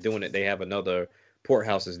Activision that's doing it. They have another port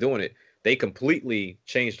house that's doing it. They completely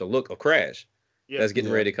changed the look of Crash Yeah, that's getting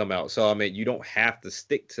Yeah. ready to come out. So I mean, you don't have to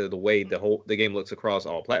stick to the way the game looks across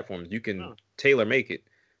all platforms. You can No. tailor make it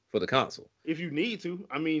for the console. if you need to.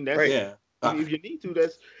 I mean, that's Right. Yeah. if you need to.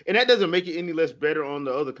 That's and that doesn't make it any less better on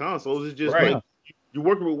the other consoles. It's just Right. like you're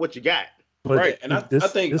working with what you got. But Right. And I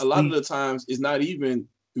this, think this a lot of leads- the times it's not even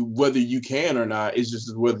whether you can or not. It's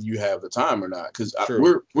just whether you have the time or not. Because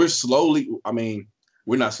True. we're slowly. I mean,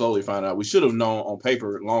 we're not slowly finding out. We should have known on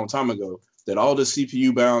paper a long time ago that all the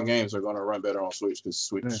CPU bound games are going to run better on Switch because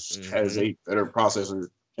Switch has a better processor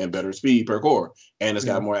and better speed per core, and it's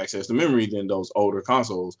got more access to memory than those older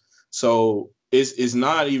consoles. So it's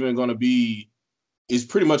not even going to be. It's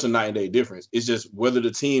pretty much a night and day difference. It's just whether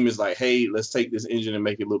the team is like, hey, let's take this engine and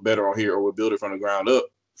make it look better on here, or we'll build it from the ground up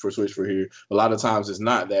for Switch for here. A lot of times it's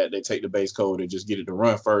not that. They take the base code and just get it to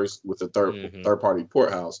run first with the third party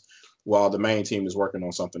port house while the main team is working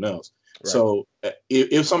on something else. Right. So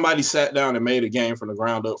if somebody sat down and made a game from the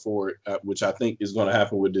ground up for it, which I think is going to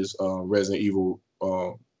happen with this Resident Evil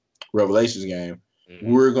Revelations game,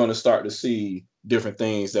 we're going to start to see different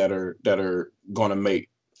things that are going to make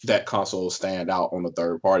that console stand out on the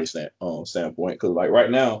third party standpoint. Because like right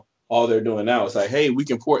now, all they're doing now is like, hey, we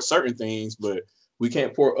can port certain things, but we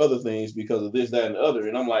can't port other things because of this, that, and the other.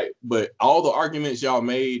 And I'm like, but all the arguments y'all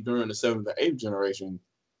made during the 7th and 8th generation,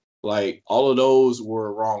 like all of those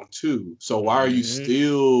were wrong too. So why are you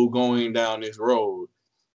still going down this road?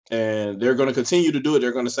 And they're going to continue to do it.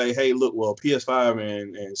 They're going to say, hey, look, well, PS5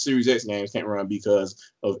 and Series X games can't run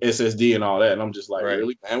because of SSD and all that. And I'm just like,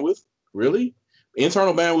 really? Bandwidth? Really?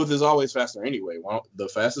 Internal bandwidth is always faster anyway. Well, the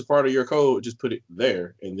fastest part of your code, just put it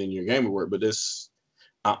there, and then your game will work. But this,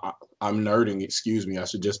 I'm nerding. Excuse me. I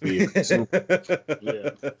should just be a consumer.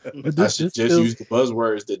 I should just use the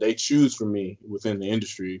buzzwords that they choose for me within the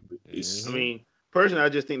industry. I mean, personally, I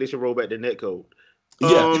just think they should roll back the netcode.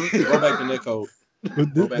 Yeah, roll back the netcode.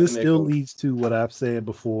 But this still leads to what I've said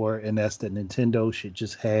before, and that's that Nintendo should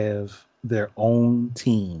just have their own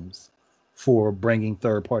teams for bringing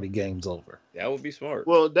third-party games over. That would be smart.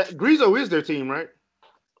 Well, that Grizo is their team, right?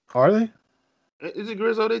 Are they? Is it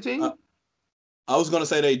Grizo their team? I was going to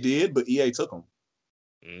say they did, but EA took them.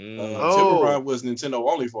 Timberline was Nintendo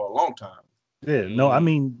only for a long time. Yeah, no, I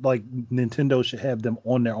mean, like, Nintendo should have them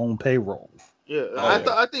on their own payroll. Yeah,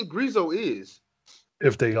 I think Grizo is.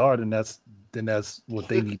 If they are, then that's what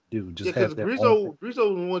they need to do. Just have their Grizo was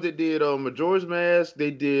the one that did Majora's Mask. They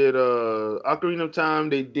did Ocarina of Time.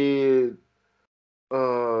 They did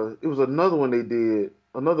it was another one they did,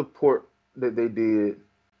 another port that they did.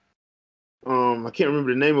 I can't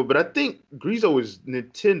remember the name of it, but I think Grizo is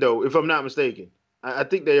Nintendo, if I'm not mistaken. I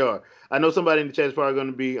think they are. I know somebody in the chat is probably going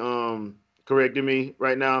to be correcting me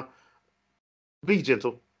right now. Be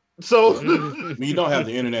gentle. So you don't have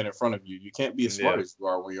the internet in front of you. You can't be as smart as you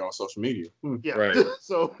are when you're on social media. Yeah. Right.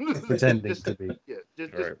 So pretending to be. Yeah.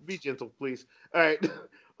 Just be gentle, please. All right.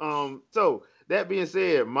 So that being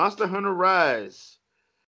said, Monster Hunter Rise.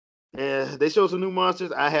 They showed some new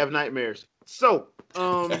monsters. I have nightmares. So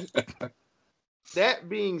that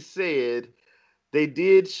being said, they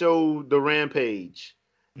did show the Rampage.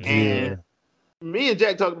 And me and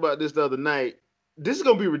Jack talked about this the other night. This is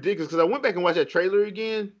gonna be ridiculous because I went back and watched that trailer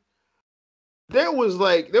again. There was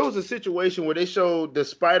a situation where they showed the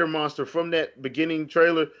spider monster from that beginning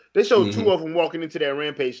trailer. They showed two of them walking into that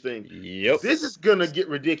Rampage thing. Yep. This is gonna get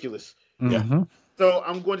ridiculous. Mm-hmm. So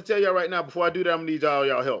I'm going to tell y'all right now, before I do that, I'm gonna need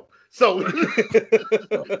y'all help. So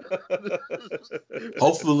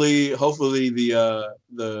hopefully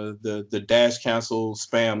the dash cancel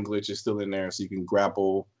spam glitch is still in there, so you can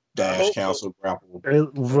grapple, dash cancel, grapple.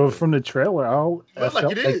 From the trailer, I Look like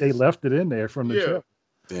felt it like they is. left it in there from the Yeah. trailer.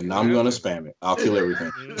 Then I'm gonna spam it. I'll kill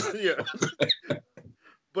everything. Yeah.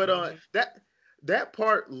 But that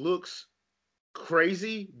part looks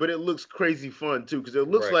crazy, but it looks crazy fun too, because it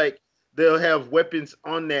looks Right. like they'll have weapons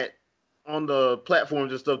on the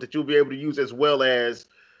platforms and stuff that you'll be able to use as well as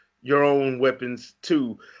your own weapons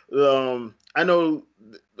too. I know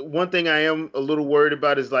one thing I am a little worried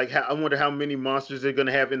about is like I wonder how many monsters they're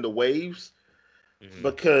gonna have in the waves,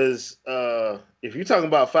 because if you're talking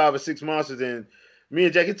about 5 or 6 monsters, then me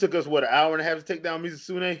and Jack, it took us what, an hour and a half to take down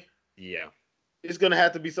Mizusune. Yeah. It's gonna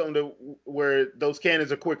have to be something where those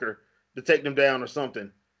cannons are quicker to take them down or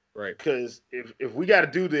something. Right. Because if we got to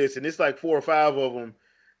do this and it's like 4 or 5 of them,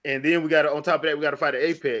 and then we got to, on top of that, we got to fight an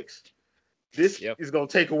Apex. This is gonna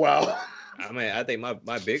take a while. I mean, I think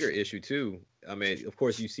my bigger issue too. I mean, of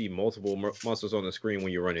course, you see multiple monsters on the screen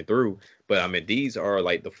when you're running through, but I mean, these are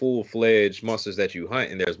like the full-fledged monsters that you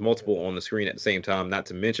hunt, and there's multiple on the screen at the same time. Not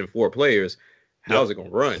to mention 4 players. How's it gonna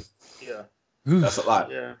run? Yeah, that's a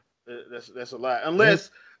lot. Yeah, that's a lot.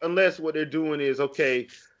 Unless what they're doing is okay.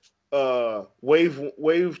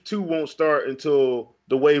 Wave 2 won't start until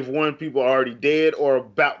the wave 1 people are already dead or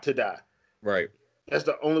about to die. Right. That's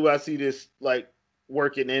the only way I see this like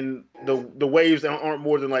working. And the waves aren't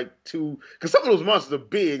more than like 2, because some of those monsters are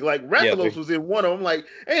big. Like Rathalos was in one of them. Like,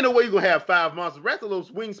 ain't no way you gonna have 5 monsters.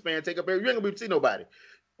 Rathalos wingspan take up you ain't gonna be able to see nobody.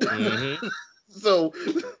 So,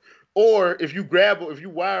 or if you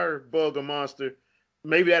wire bug a monster,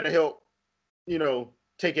 maybe that'll help,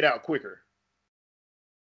 take it out quicker.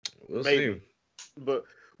 We'll maybe. see. But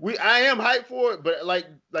I am hyped for it, but like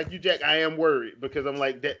you, Jack, I am worried because I'm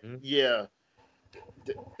like that. Yeah,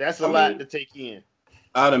 that's a lot to take in.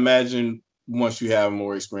 I'd imagine once you have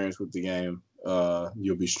more experience with the game,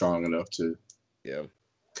 you'll be strong enough to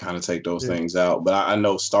kind of take those things out. But I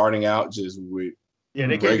know starting out just with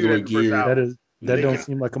they can't do that gear. That don't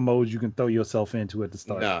seem like a mode you can throw yourself into at the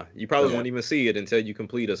start. Nah, you probably won't even see it until you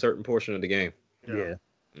complete a certain portion of the game. Yeah.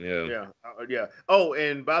 Oh,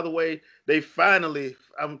 and by the way, they finally.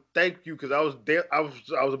 Thank you, because I was there. I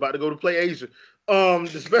was about to go to Play Asia. The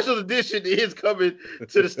special edition is coming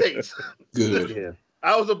to the States. Good. Yeah.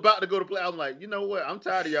 I was about to go to Play. I'm like, you know what? I'm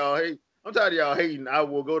tired of y'all. Hey, I'm tired of y'all hating. I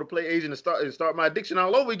will go to Play Asia and start my addiction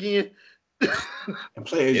all over again. And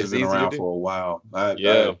Play Asia's been around for a while. I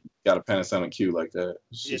got a Panasonic Q like that.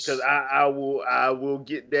 Because I will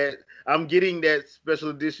get that. I'm getting that special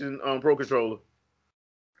edition Pro controller.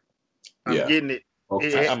 I'm getting it.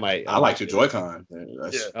 Okay. I like your Joy-Con.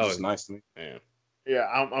 That's nice to me. Yeah,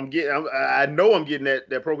 I'm getting. I know I'm getting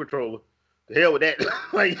that Pro controller. The hell with that.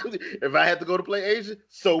 Like, if I have to go to Play Asia,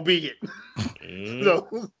 so be it.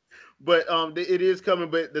 So, but it is coming.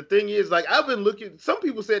 But the thing is, like, I've been looking. Some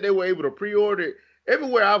people said they were able to pre-order it.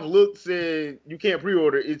 Everywhere I've looked said you can't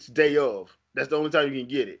pre-order. It's day of. That's the only time you can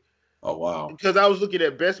get it. Oh wow! Because I was looking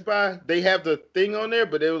at Best Buy, they have the thing on there,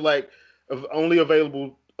 but it was like only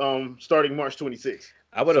available starting March 26th.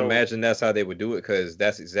 I would imagine that's how they would do it, because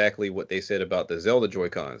that's exactly what they said about the Zelda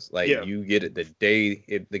Joy-Cons. Like, you get it the day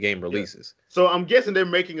the game releases. So I'm guessing they're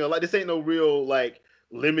making this ain't no real like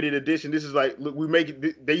limited edition. This is like, look, we make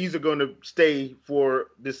it. They usually going to stay for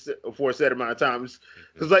a set amount of times.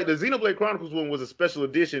 Because like the Xenoblade Chronicles one was a special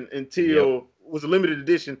edition was a limited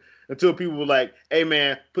edition until people were like, "Hey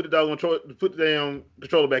man, put the damn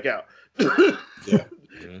controller back out."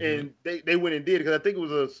 And they went and did it, because I think it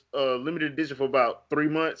was a limited edition for about 3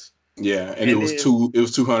 months. Yeah, and it was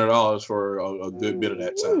 $200 for a good bit of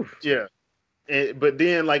that time. Yeah, but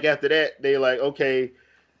then like after that, they like, okay,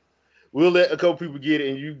 we'll let a couple people get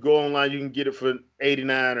it, and you go online, you can get it for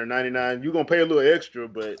 $89 or $99. You're gonna pay a little extra,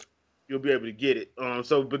 but you'll be able to get it.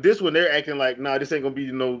 But this one they're acting like, nah, this ain't gonna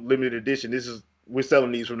be no limited edition. We're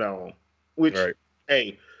selling these from now on. Which,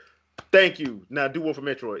 hey, thank you. Now do one for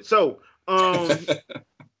Metroid. So,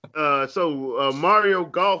 Mario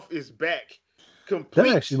Golf is back. Complete.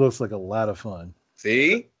 That actually looks like a lot of fun.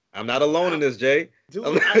 See, I'm not alone in this, Jay.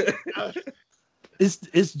 Dude,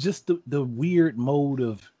 it's just the weird mode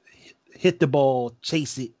of hit the ball,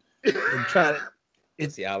 chase it, and try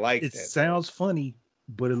to. I like it. That. Sounds funny,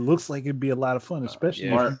 but it looks like it'd be a lot of fun, especially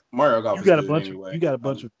Mario Golf. You got a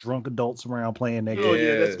bunch of drunk adults around playing that game. Oh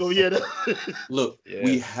yeah, let's go. Yeah. Look,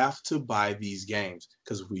 we have to buy these games,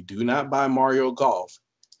 because if we do not buy Mario Golf,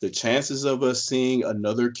 the chances of us seeing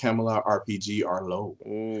another Camelot RPG are low.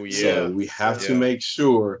 Oh yeah. So we have to make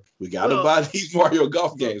sure we got to buy these Mario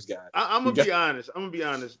Golf games, guys. I'm gonna be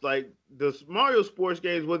honest. Like the Mario sports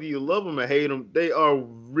games, whether you love them or hate them, they are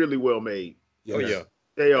really well made. Yes. Oh yeah,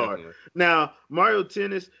 they are. Now Mario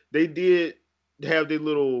Tennis, they did have their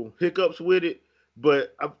little hiccups with it,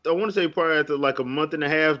 but I want to say prior to like a month and a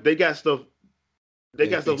half, they got stuff. They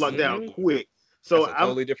got stuff locked down quick. So that's a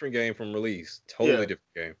totally different game from release. Totally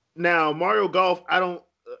different game. Now Mario Golf, I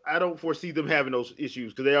don't foresee them having those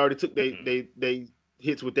issues because they already took they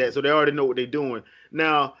hits with that, so they already know what they're doing.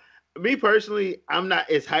 Now, me personally, I'm not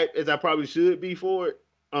as hyped as I probably should be for it.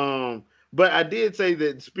 But I did say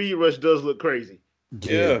that Speed Rush does look crazy.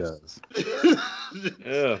 Yeah, it does.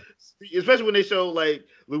 Yeah. Especially when they show like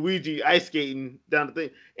Luigi ice skating down the thing.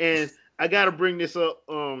 And I gotta bring this up.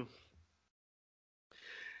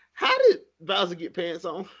 How did Bowser get pants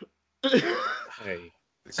on? Hey.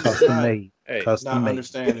 Custom made. Hey. Custom Not made.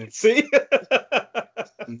 understanding. See?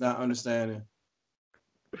 Not understanding.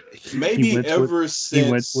 Maybe ever since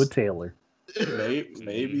he went with Taylor.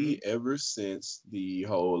 Maybe ever since the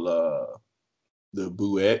whole the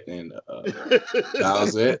Bouette and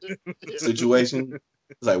Bowsette situation.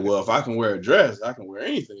 It's like, well, if I can wear a dress, I can wear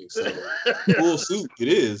anything. So full suit it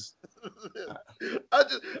is. I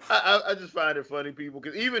just find it funny, people,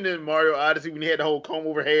 because even in Mario Odyssey, when he had the whole comb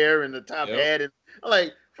over hair and the top hat, and I'm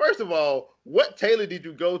like, first of all, what tailor did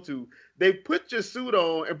you go to? They put your suit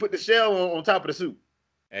on and put the shell on top of the suit.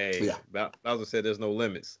 Hey, Bowser said there's no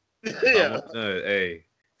limits. Yeah. Hey,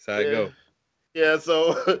 that's how it go. Yeah,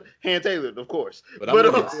 so hand tailored, of course. But I'm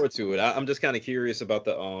looking forward to it. I'm just kind of curious about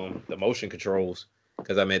the motion controls.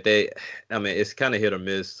 Because it's kind of hit or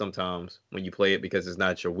miss sometimes when you play it because it's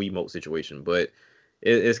not your Wiimote situation, but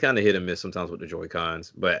it's kind of hit or miss sometimes with the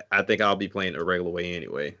Joy-Cons. But I think I'll be playing the regular way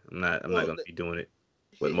anyway. I'm not going to be doing it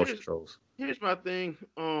with motion controls. Here's my thing.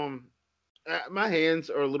 My hands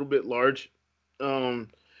are a little bit large, and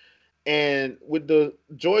with the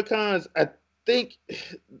Joy-Cons, I think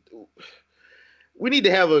we need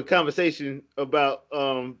to have a conversation about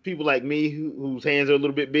people like me whose hands are a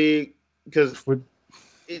little bit big because.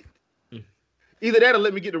 Either that or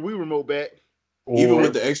let me get the Wii remote back. Even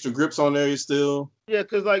with the extra grips on there, you still. Yeah,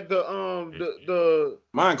 because like the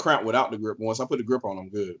mine cramped without the grip. Once I put the grip on, I'm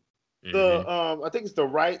good. I think it's the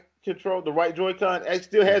right control, the right Joy-Con. It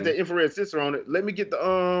still has that infrared sensor on it. Let me get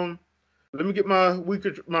my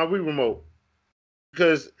Wii remote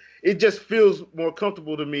because it just feels more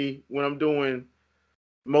comfortable to me when I'm doing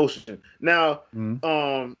motion. Now,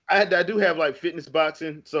 I do have like fitness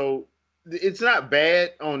boxing, so. It's not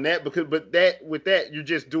bad on that with that you're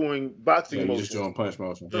just doing boxing motion. You're just doing punch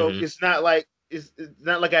motion. So it's not like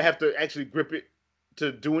I have to actually grip it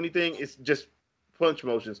to do anything. It's just punch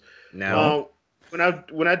motions. Now, when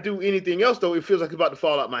I do anything else though, it feels like it's about to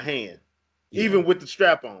fall out my hand, even with the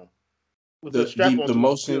strap on. The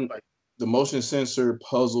motion sensor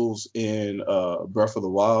puzzles in Breath of the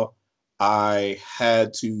Wild. I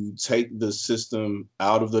had to take the system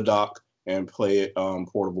out of the dock and play it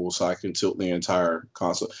portable so I can tilt the entire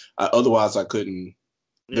console. Otherwise, I couldn't.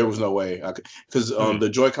 Yeah. There was no way I could because the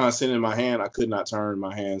Joy-Con sitting in my hand, I could not turn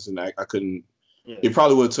my hands, and I couldn't. Yeah. It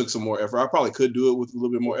probably would have took some more effort. I probably could do it with a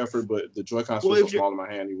little bit more effort, but the Joy-Cons were so small in my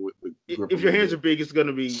hand. If your hands are big, it's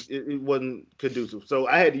gonna be. It wasn't conducive. So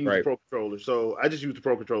I had to use the Pro Controller. So I just used the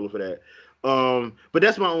Pro Controller for that. But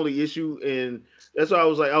that's my only issue, and that's why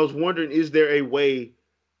I was wondering, is there a way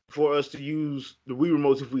for us to use the Wii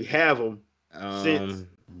remotes if we have them?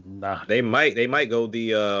 They might go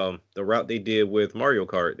the route they did with Mario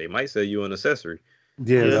Kart. They might sell you an accessory.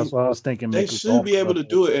 Yeah, that's what I was thinking. They should be able to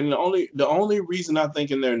do it, and the only reason I'm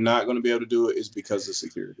thinking they're not going to be able to do it is because of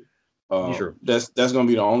security. Sure. That's going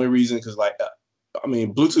to be the only reason because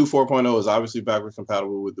Bluetooth 4.0 is obviously backwards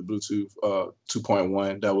compatible with the Bluetooth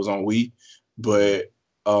 2.1 that was on Wii, but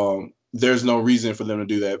there's no reason for them to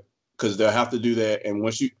do that because they'll have to do that, and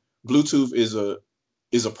once Bluetooth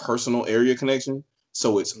is a personal area connection,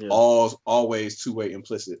 so it's always two-way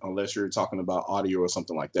implicit unless you're talking about audio or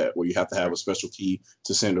something like that, where you have to have a special key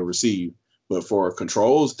to send or receive. But for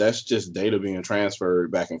controls, that's just data being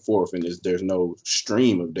transferred back and forth, and there's no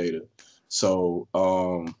stream of data. So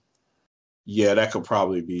that could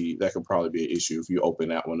probably be an issue if you open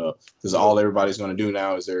that one up, because all everybody's going to do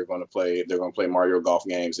now is they're going to play Mario Golf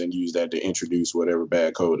games and use that to introduce whatever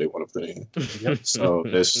bad code they want to put in. Yep. So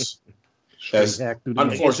that's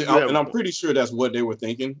unfortunate, and I'm pretty sure that's what they were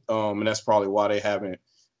thinking, and that's probably why they haven't.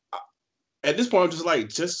 At this point, I'm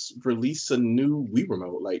just release a new Wii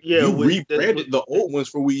remote. You rebranded the old ones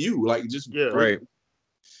for Wii U.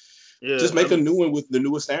 Just make a new one with the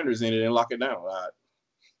newest standards in it and lock it down.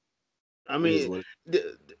 I mean,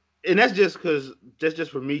 and that's just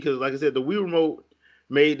for me because, like I said, the Wii remote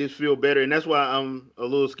made this feel better, and that's why I'm a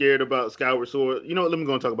little scared about Skyward Sword. You know what? Let me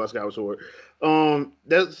go and talk about Skyward Sword.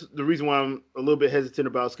 That's the reason why I'm a little bit hesitant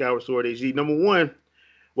about Skyward Sword HD. Number one,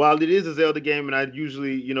 while it is a Zelda game, and I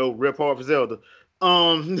usually rip hard for Zelda,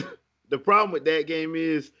 um, the problem with that game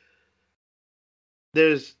is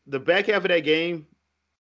there's the back half of that game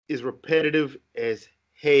is repetitive as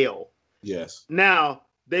hell. Yes. Now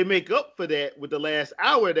they make up for that with the last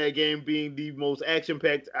hour of that game being the most action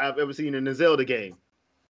packed I've ever seen in a Zelda game,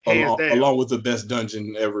 hands down. Along with the best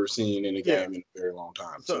dungeon ever seen in a game in a very long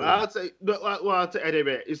time. So I'd say, I'll take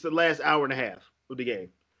that. It's the last hour and a half of the game,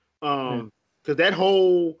 because that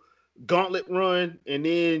whole gauntlet run, and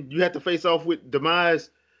then you have to face off with Demise.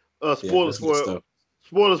 Spoilers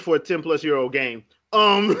for a 10-plus-year-old game.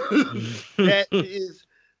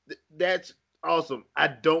 That's awesome. I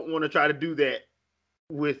don't want to try to do that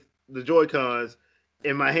with the Joy-Cons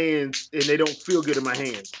in my hands, and they don't feel good in my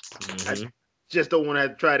hands. I just don't want to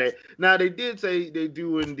have to try that. Now they did say they're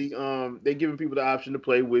giving people the option to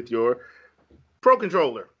play with your Pro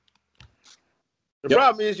controller. The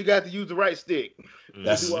problem is you got to use the right stick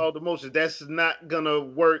to do all the motions. That's not gonna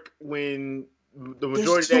work when the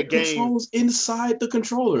majority of that game controls inside the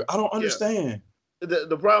controller. I don't understand.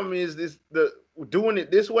 The problem is doing it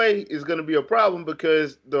this way is going to be a problem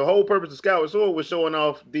because the whole purpose of Skyward Sword was showing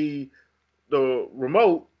off the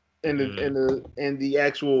remote and the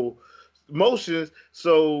actual motions.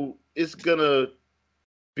 So it's gonna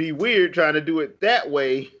be weird trying to do it that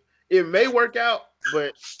way. It may work out,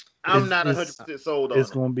 but I'm not 100% sold on it.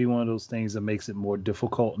 It's going to be one of those things that makes it more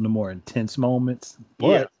difficult in the more intense moments.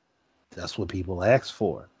 But that's what people ask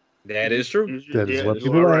for. That is true. That is what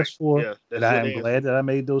people ask for. Yeah, and I am glad that I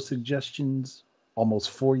made those suggestions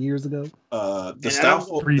almost 4 years ago. The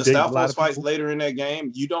Style fights later in that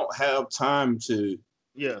game, you don't have time to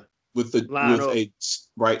with a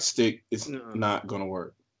right stick, it's not gonna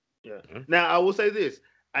work. Yeah. Now I will say this.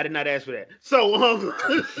 I did not ask for that. So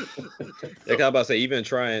I about to say, even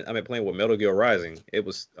playing with Metal Gear Rising, it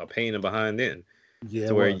was a pain in the behind then. Yeah.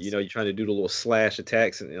 To where you're trying to do the little slash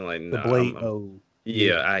attacks and you're like, the blade.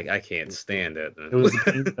 I can't stand that. It was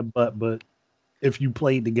a pain in the butt, but if you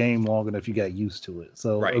played the game long enough, you got used to it.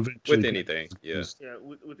 So with anything,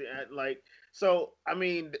 so I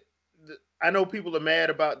mean, I know people are mad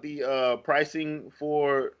about the pricing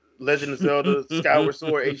for Legend of Zelda Skyward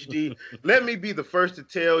Sword HD. Let me be the first to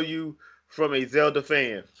tell you from a Zelda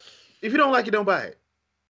fan. If you don't like it, don't buy it.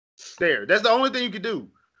 That's the only thing you can do.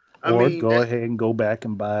 Go ahead and go back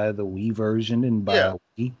and buy the Wii version and buy a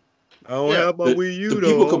Wii. I don't have my Wii U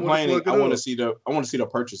though. People complaining. I want to see the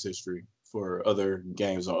purchase history for other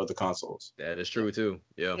games on other consoles. That is true too.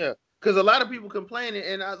 Yeah. Because a lot of people complaining,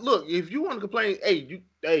 and look, if you want to complain, hey,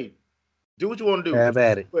 do what you want to do. Have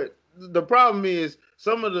at it. But the problem is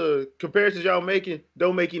some of the comparisons y'all making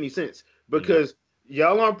don't make any sense because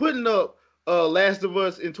y'all aren't putting up Last of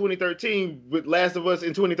Us in 2013 with Last of Us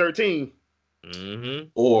in 2013.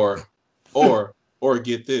 Or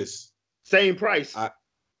get this. Same price.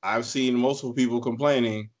 I've seen multiple people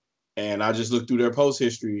complaining, and I just looked through their post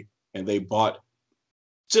history, and they bought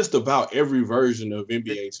just about every version of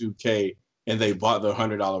NBA 2K, and they bought the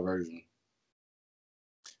 $100 version.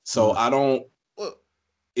 So I don't.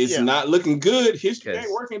 It's not looking good. History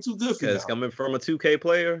ain't working too good for you. Because coming from a 2K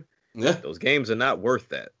player, those games are not worth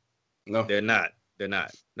that. No, they're not. They're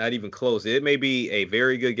not. Not even close. It may be a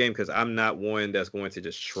very good game because I'm not one that's going to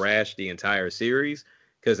just trash the entire series.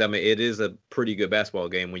 Because, it is a pretty good basketball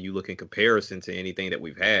game when you look in comparison to anything that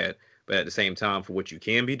we've had. But at the same time, for what you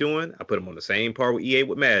can be doing, I put them on the same par with EA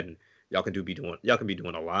with Madden. Y'all can be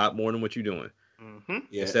doing a lot more than what you're doing.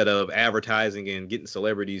 Instead of advertising and getting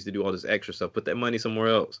celebrities to do all this extra stuff, put that money somewhere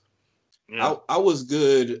else. I was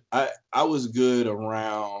good. I was good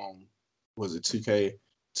around. Was it 2K?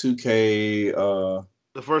 2K.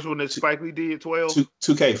 The first one that Spike Lee did, 12?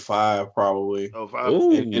 2K5 probably. Oh, 5.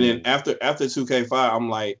 And then after 2K5, I'm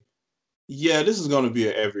like, yeah, this is going to be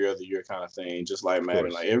an every other year kind of thing, just like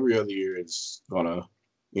Madden. Like every other year, it's going to,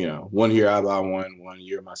 1 year I buy one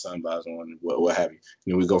year my son buys one, what have you.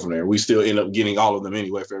 And we go from there. We still end up getting all of them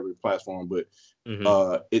anyway for every platform, but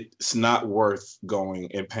it's not worth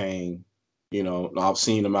going and paying, an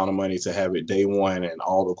obscene amount of money to have it day one and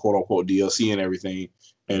all the quote unquote DLC and everything.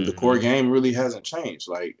 And the core game really hasn't changed.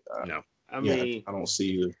 Like, no, I mean, I don't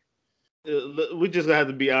see we just have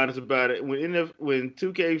to be honest about it. When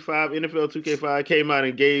 2K5, NFL 2K5 came out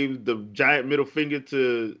and gave the giant middle finger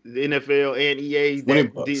to the NFL and EA,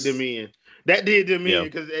 that did them in. That did them in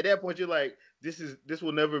because at that point you're like, this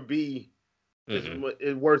will never be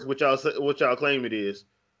worth what y'all claim it is.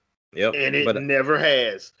 Yep. and it But never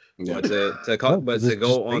has. but to No, but 'cause to it's just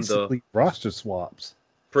go on the basically roster swaps.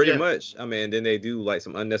 pretty Yeah. much, I mean, then they do like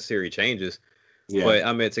some unnecessary changes. Yeah. But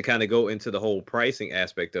I mean, to kind of go into the whole pricing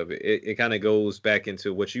aspect of it, it kind of goes back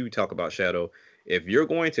into what you talk about, Shadow. If you're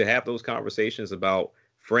going to have those conversations about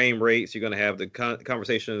frame rates, you're going to have the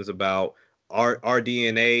conversations about our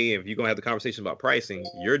DNA. If you're going to have the conversation about pricing,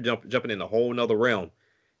 you're jumping in a whole nother realm.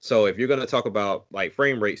 So if you're going to talk about like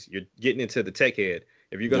frame rates, you're getting into the tech head.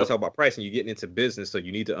 If you're going to Yep. talk about pricing, you're getting into business. So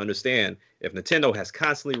you need to understand if Nintendo has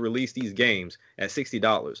constantly released these games at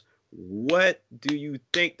 $60, what do you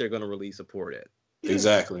think they're going to release support at?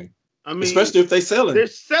 Exactly. I mean, Especially if they selling. they're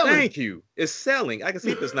selling. Thank you. It's selling. I can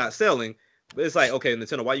see if it's not selling, but it's like, okay,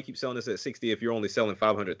 Nintendo, why you keep selling this at 60 if you're only selling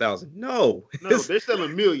 500,000? No. No, they're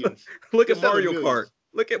selling millions. Look They're at selling Mario millions. Kart.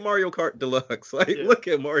 Look at Mario Kart Deluxe. Like, Yeah. look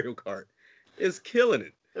at Mario Kart. It's killing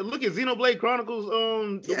it. And look at Xenoblade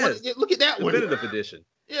Chronicles. Yes. Look at that one. Definitive edition.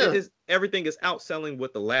 Yeah. It is everything is outselling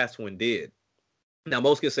what the last one did. Now,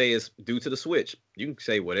 most could say it's due to the Switch. You can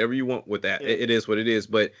say whatever you want with that. Yeah. It is what it is.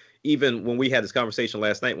 But even when we had this conversation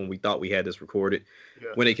last night, when we thought we had this recorded, Yeah.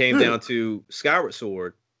 when it came down to Skyward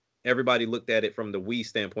Sword, everybody looked at it from the Wii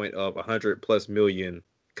standpoint of 100 plus million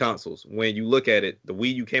consoles. When you look at it, the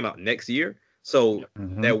Wii U came out next year. So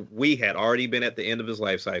Mhm. that Wii had already been at the end of his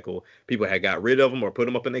life cycle. People had got rid of them or put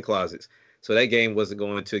them up in their closets. So that game wasn't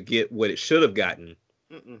going to get what it should have gotten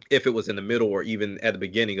Mm-mm. if it was in the middle or even at the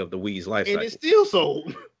beginning of the Wii's life And cycle. it's still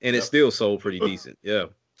sold. And it still sold pretty decent. Yeah.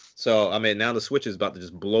 So I mean, now the Switch is about to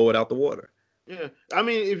just blow it out the water. Yeah, I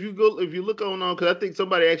mean, if you look on, because I think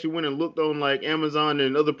somebody actually went and looked on like Amazon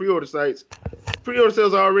and other pre-order sites. Pre-order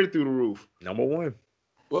sales are already through the roof. Number one.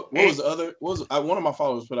 What was the other? What was one of my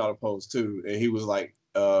followers put out a post too, and he was like,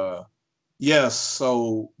 yes,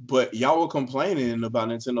 so but y'all were complaining about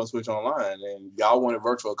Nintendo Switch Online and y'all wanted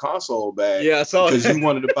Virtual Console back Yeah, I saw because that. you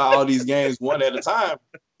wanted to buy all these games one at a time.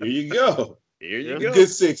 Here you go. Here you Yeah. go. Good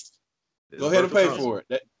 60. This Go ahead and pay Virtual Console. for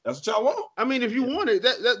it. That's what y'all want. I mean, if you want it,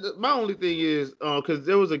 that my only thing is because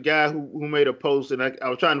there was a guy who made a post and I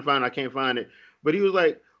was trying to find, I can't find it, but he was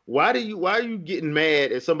like, why are you getting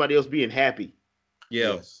mad at somebody else being happy?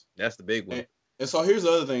 Yeah, Yes. that's the big one. And so here's the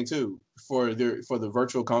other thing too for the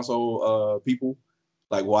Virtual Console people,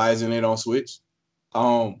 like why isn't it on Switch?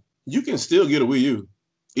 You can still get a Wii U.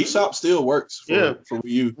 eShop still works for Wii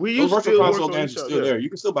U. Wii U Those Virtual still Console works on games are eShop, still yeah. there. You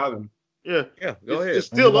can still buy them. Yeah, Yeah, go ahead. It's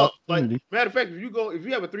still Well, up. Like opportunity. matter of fact, if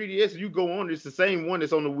you have a 3DS, you go on, it's the same one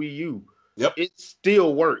that's on the Wii U. Yep. It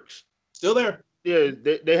still works. Still there. Yeah,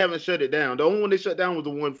 they haven't shut it down. The only one they shut down was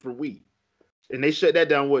the one for Wii, and they shut that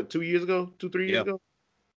down what 3 years ago?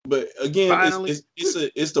 But again, Finally.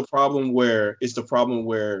 it's the problem where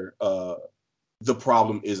the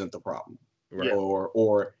problem isn't the problem. Right.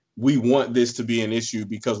 Or we want this to be an issue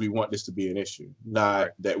because we want this to be an issue, not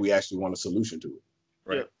Right. that we actually want a solution to it.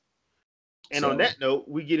 Right. Yeah. And So- on that note,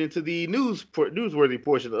 we get into the newsworthy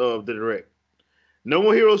portion of the direct. No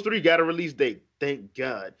More Heroes 3 got a release date. Thank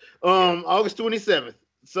God. August 27th.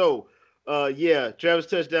 So, Travis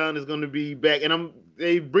Touchdown is going to be back, and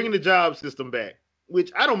they bringing the job system back,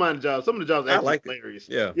 which I don't mind the job. Some of the jobs are I actually like it. hilarious.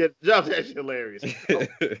 Yeah. the jobs are actually hilarious. I'm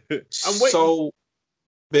waiting. So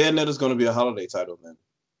Bayonetta's going to be a holiday title then.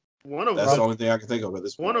 One of That's them, the only thing I can think of at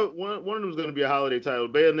this point. one of them is going to be a holiday title.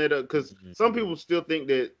 Bayonetta, because some people still think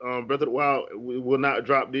that Breath of the Wild will not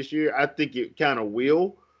drop this year. I think it kind of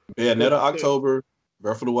will. Bayonetta October,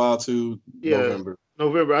 Breath of the Wild 2 Yeah. November.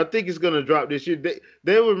 I think it's gonna drop this year.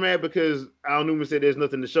 They were mad because Al Newman said there's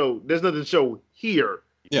nothing to show. There's nothing to show here.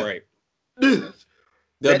 Yeah. Right. That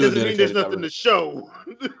They'll do doesn't mean there's dedicated nothing to direct. show.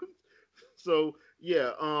 So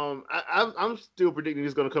yeah, I'm still predicting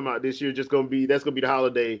it's gonna come out this year. That's gonna be the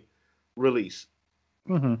holiday release.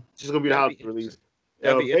 Mm-hmm. It's just gonna be the That'd holiday release.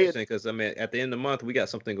 That'd be interesting because I mean, at the end of the month, we got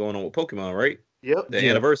something going on with Pokemon, right? Yep. The Yeah.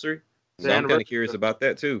 anniversary. The So I'm kind anniversary, of curious yeah. about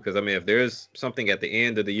that too, because I mean, if there's something at the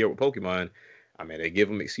end of the year with Pokemon, I mean, they give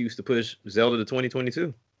them excuse to push Zelda to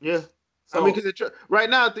 2022. Yeah. So, I mean, because right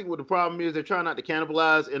now, I think what the problem is, they're trying not to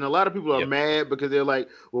cannibalize, and a lot of people are Yep. mad because they're like,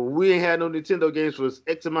 "Well, we ain't had no Nintendo games for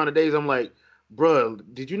X amount of days." I'm like, "Bruh,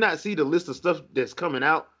 did you not see the list of stuff that's coming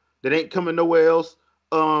out that ain't coming nowhere else?"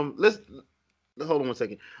 Let's hold on 1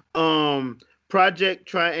 second. Project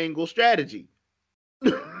Triangle Strategy. I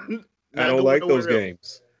don't like those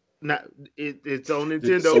games. It's on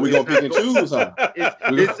Nintendo. so we're gonna It's pick and not going- choose, huh?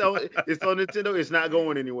 It's on Nintendo. It's not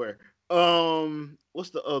going anywhere. What's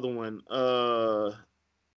the other one?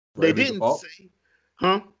 They Bravely didn't Default? say,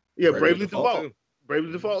 huh? Yeah, Bravely Bravely Default Default.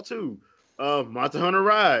 Bravely Default 2. Monster Hunter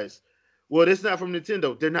Rise. Well, it's not from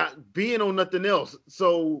Nintendo. They're not being on nothing else.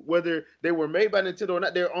 So whether they were made by Nintendo or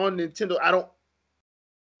not, they're on Nintendo.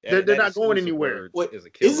 They're not going anywhere. What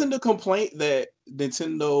isn't the complaint that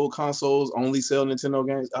Nintendo consoles only sell Nintendo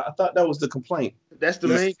games? I thought that was the complaint. That's the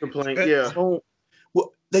main complaint. Yeah. So,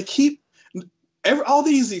 well, they keep all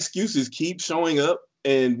these excuses keep showing up,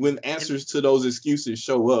 and when answers to those excuses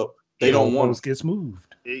show up, they don't want it. Gets moved.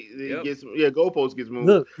 Goalpost gets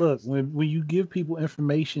moved. Look. When you give people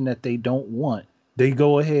information that they don't want, they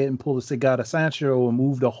go ahead and pull a Segata Sancho and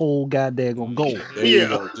move the whole goddamn goal. There you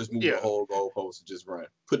go. Just move the whole goalpost and just run.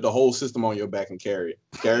 Put the whole system on your back and carry it.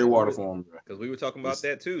 Carry water for them. Because we were talking about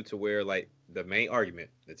that too, to where like the main argument,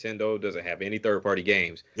 Nintendo doesn't have any third-party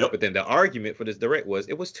games. But then the argument for this direct was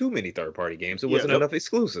it was too many third-party games. It wasn't enough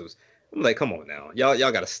exclusives. I'm like, come on now,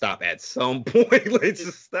 y'all got to stop at some point. Let's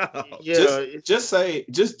just stop. Yeah, just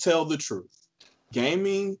tell the truth.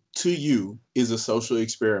 Gaming to you is a social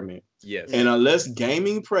experiment. Yes. And unless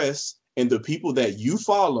gaming press and the people that you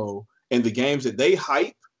follow and the games that they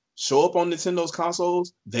hype show up on Nintendo's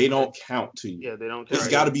consoles, they don't count to you. Yeah, they don't count. It's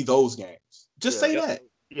got to be those games. Just say that.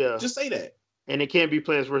 Yeah. Just say that. And it can't be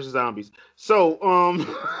Plants vs. Zombies. So,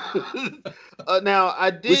 now I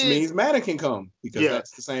did. Which means Madden can come because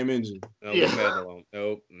that's the same engine.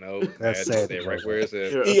 Nope. That's sad. Right where is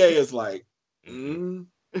it? EA is like,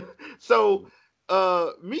 So,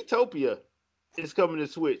 Metopia is coming to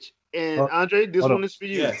Switch. And Andre, this one is for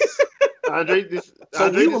you. Yes. Andre, this. So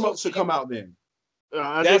Andre, Wii Remote should come out then.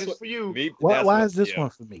 Andre, this is for you. Why is this one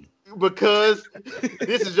for me? Because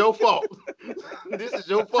this is your fault. This is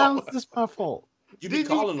your fault. How is this my fault? You be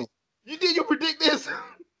calling them. You predict this?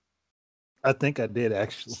 I think I did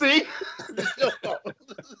actually. See? It's your fault.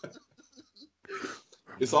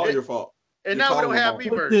 It's all your fault. And now we don't have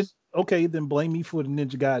Miiverse. Okay, then blame me for the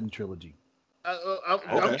Ninja Gaiden trilogy. I'm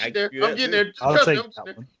getting there. I'm getting there. I'll take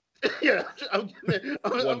that one. Yeah, I'm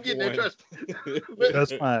getting there. Trust me.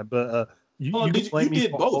 That's fine, but you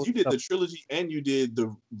did both. You did the trilogy and you did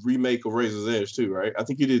the remake of Razor's Edge too, right? I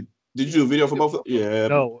think you did. Did you do a video for both? Yeah.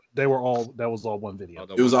 No, they were all. That was all one video.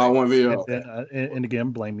 It was all one video. And, then, and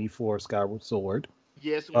again, blame me for Skyward Sword.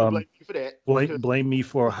 Yes, we blame you for that. Blame me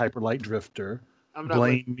for Hyperlight Drifter.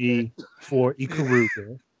 Blame me for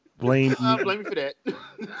Ikaruga. Blame me for that.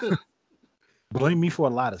 Blame me for a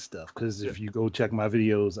lot of stuff, because if you go check my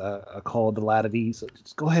videos, I called a lot of these. So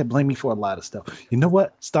just go ahead, blame me for a lot of stuff. You know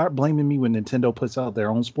what? Start blaming me when Nintendo puts out their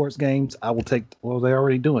own sports games. I will take. Well, they're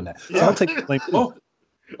already doing that. So I'll take the blame.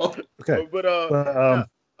 Okay. But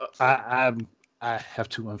I have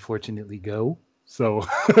to unfortunately go. So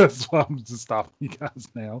that's why I'm just stopping you guys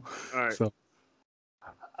now. All right. So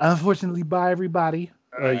unfortunately, bye everybody.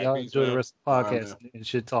 Y'all enjoy the rest of the podcast and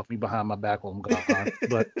shit talk me behind my back while I'm gone.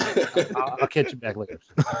 But I'll catch you back later.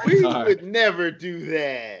 We would never do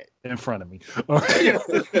that in front of me. All right.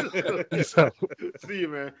 So, see you,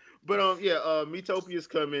 man. But Metopia is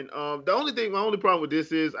coming. My only problem with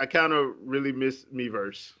this is I kind of really miss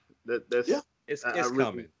Miiverse. It's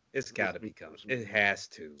coming. It's got to be coming. It has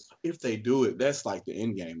to. If they do it, that's like the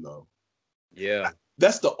end game, though. Yeah,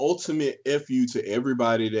 that's the ultimate FU to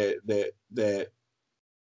everybody that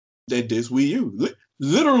diss Wii U.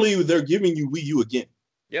 Literally, they're giving you Wii U again.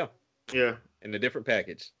 Yeah. In a different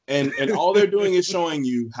package. And all they're doing is showing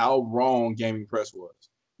you how wrong Gaming Press was,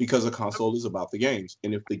 because a console is about the games,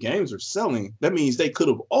 and if the games are selling, that means they could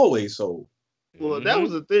have always sold. Well, that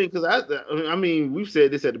was the thing, because I mean, we've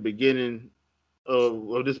said this at the beginning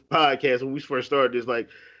of this podcast when we first started. This, like,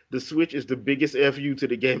 the Switch is the biggest FU to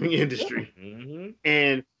the gaming industry,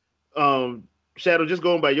 and Shadow, just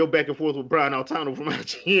going by your back and forth with Brian Altano from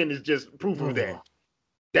IGN is just proof of that.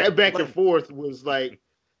 That back and forth was like,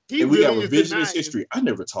 we got revisionist history. I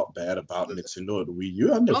never talked bad about Nintendo or the Wii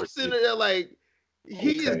U. I'm sitting there like,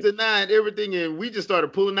 he is denying everything, and we just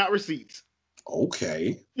started pulling out receipts.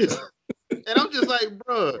 Okay. And I'm just like,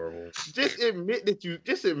 bro, just admit that you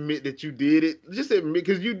did it. Just admit,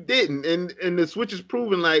 because you didn't. And the Switch is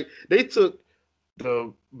proving, like, they took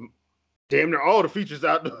the damn near all the features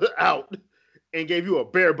out and gave you a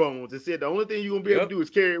bare bones and said the only thing you're gonna be able to do is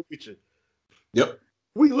carry it with you. Yep.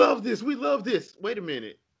 We love this. Wait a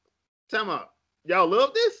minute. Time out. Y'all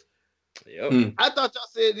love this? Yep. I thought y'all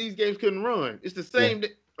said these games couldn't run. It's the same.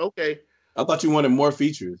 Okay. I thought you wanted more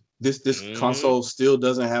features. This console still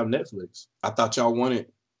doesn't have Netflix. I thought y'all wanted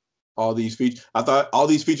all these features. I thought all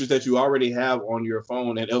these features that you already have on your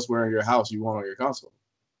phone and elsewhere in your house, you want on your console.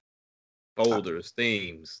 Folders,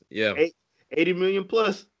 themes. Yeah. 80 million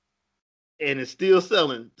plus. And it's still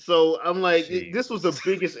selling. So I'm like, this was the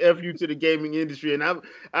biggest FU to the gaming industry, and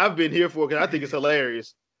I've been here for it because I think it's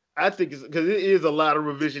hilarious. I think it's because it is a lot of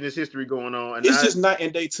revisionist history going on. And it's just night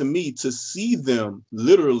and day to me to see them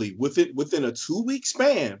literally within a 2-week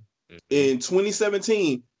span in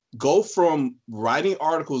 2017 go from writing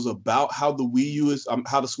articles about how the Wii U is,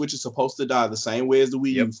 how the Switch is supposed to die the same way as the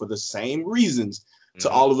Wii U for the same reasons, to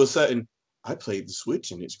all of a sudden, I played the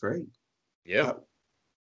Switch and it's great. Yeah.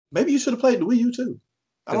 Maybe you should have played the Wii U too.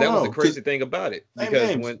 Because that was the crazy thing about it.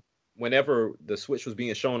 Because whenever the Switch was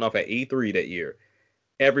being shown off at E3 that year,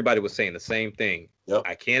 everybody was saying the same thing. Yep.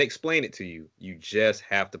 I can't explain it to you. You just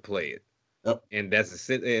have to play it. Yep. And that's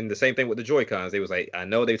the same thing with the Joy-Cons. They was like, I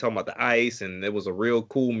know they talking about the ice, and it was a real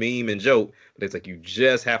cool meme and joke, but it's like, you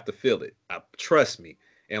just have to feel it. Trust me.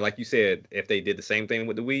 And like you said, if they did the same thing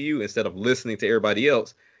with the Wii U, instead of listening to everybody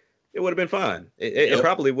else, it would have been fine. It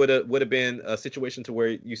probably would have been a situation to where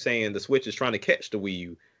you saying the Switch is trying to catch the Wii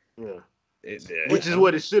U. Yeah. Which is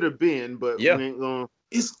what it should have been, but we ain't gonna.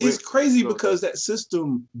 It's crazy because that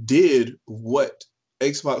system did what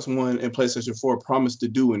Xbox One and PlayStation 4 promised to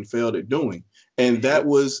do and failed at doing, and that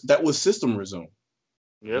was system resume.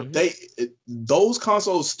 Yeah, those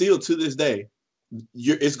consoles still to this day,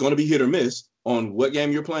 it's going to be hit or miss on what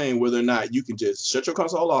game you're playing, whether or not you can just shut your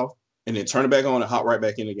console off and then turn it back on and hop right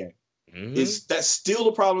back in the game. That's still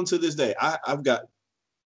a problem to this day. I've got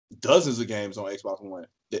dozens of games on Xbox One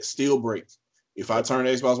that still break if I turn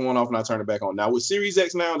the Xbox One off and I turn it back on. Now with Series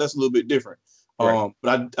X now, that's a little bit different. Right.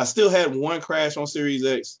 But I still had one crash on Series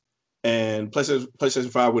X, and PlayStation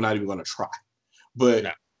 5 we're not even going to try.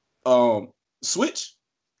 But Switch,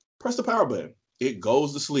 press the power button. It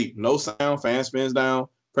goes to sleep. No sound, fan spins down.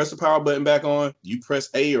 Press the power button back on. You press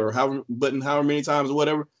A or however many times or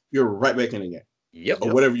whatever, you're right back in the game. Yep.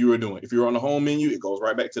 Or whatever you were doing. If you're on the home menu, it goes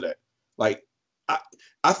right back to that. Like,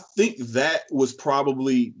 I think that was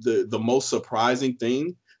probably the most surprising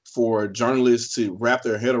thing for journalists to wrap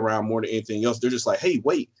their head around more than anything else. They're just like, hey,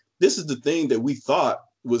 wait, this is the thing that we thought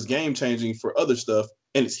was game changing for other stuff,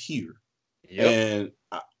 and it's here. Yep.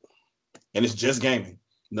 And it's just gaming,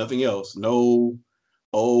 nothing else. No,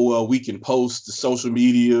 we can post to social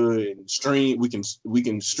media and stream. We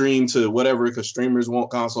can stream to whatever because streamers want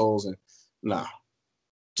consoles, and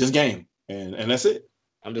just game, and that's it.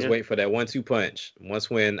 I'm just waiting for that 1-2 punch.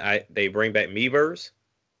 When they bring back Miiverse,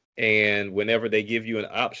 and whenever they give you an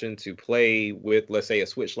option to play with, let's say, a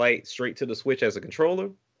Switch Lite straight to the Switch as a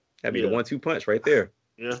controller, that'd be the 1-2 punch right there.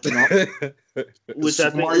 Yeah. Which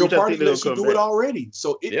Mario Party lets you do it already.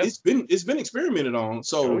 So it's been experimented on.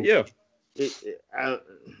 So they're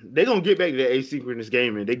gonna get back to that asynchronous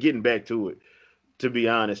gaming. They're getting back to it, to be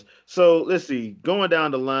honest. So let's see. Going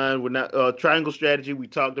down the line, we're not triangle strategy we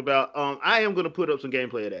talked about. I am gonna put up some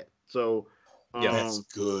gameplay of that. So that's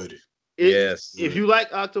good. If you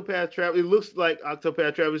like Octopath Traveler, it looks like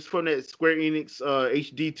Octopath Traveler. It's from that Square Enix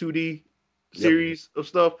HD 2D series of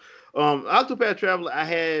stuff. Octopath Traveler,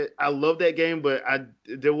 I love that game, but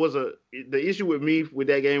the issue with me with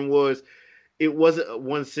that game was it wasn't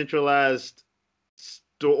one centralized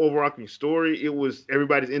overarching story. It was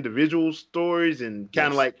everybody's individual stories and kind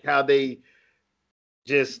of like how they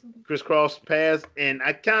just crisscross paths. And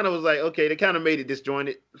I kind of was like, okay, they kind of made it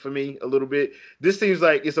disjointed for me a little bit. This seems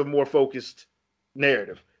like it's a more focused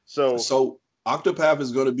narrative. So Octopath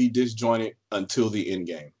is going to be disjointed until the end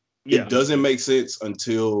game. It doesn't make sense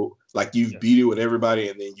until like you've beat it with everybody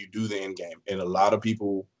and then you do the end game. And a lot of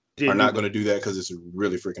people are not going to do that because it's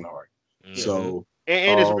really freaking hard. Mm-hmm. So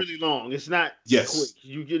and it's really long. It's not quick.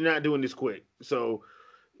 You're not doing this quick. So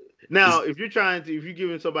now if you're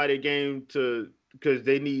giving somebody a game because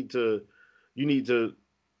you need to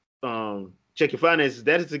check your finances,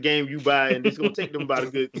 that is a game you buy and it's going to take them about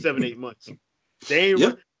a good 7-8 months.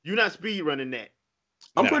 You're not speed running that.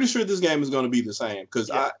 I'm pretty sure this game is going to be the same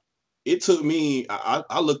because it took me,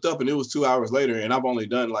 I looked up and it was 2 hours later and I've only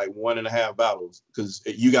done like 1.5 battles because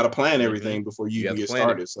you got to plan everything before you even get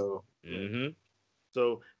started. So,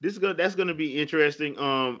 So that's going to be interesting.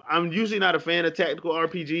 I'm usually not a fan of tactical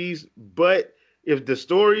RPGs, but if the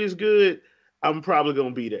story is good, I'm probably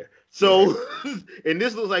going to be there. So, and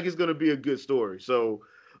this looks like it's going to be a good story. So,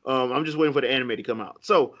 I'm just waiting for the anime to come out.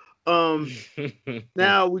 So,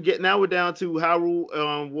 now we're down to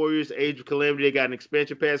Hyrule Warriors Age of Calamity. They got an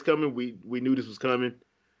expansion pass coming. We knew this was coming.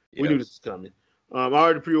 We knew this was coming. I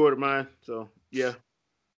already pre-ordered mine, so yeah.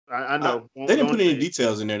 I know. They didn't put any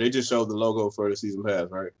details in there. They just showed the logo for the season pass,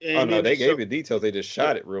 right? And no, they gave you details. They just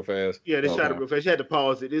shot it real fast. Yeah, they shot it real fast. You had to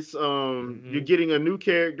pause it. It's you're getting a new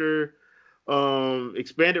character,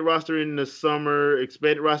 expanded roster in the summer,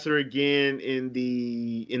 expanded roster again in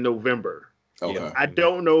November. Okay. I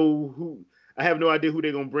don't know who. I have no idea who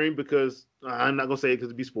they're gonna bring because I'm not gonna say it because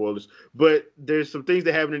it'd be spoilers. But there's some things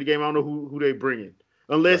that happen in the game. I don't know who they're bringing,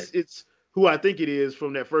 unless it's who I think it is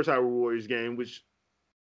from that first Hyrule Warriors game, which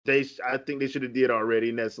I think they should have did already,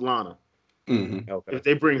 and that's Lana. Okay. If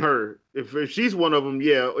they bring her, if she's one of them,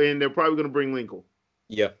 yeah, and they're probably gonna bring Linkle.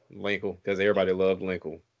 Yeah, Linkle, because everybody loved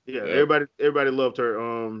Linkle. Yeah, Yep. everybody loved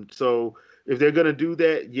her. So if they're gonna do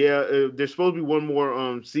that, yeah, there's supposed to be one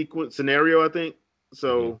more sequence scenario, I think.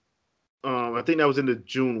 So I think that was in the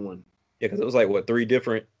June one. Yeah, because it was like what 3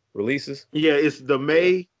 different releases. Yeah, it's the Yeah.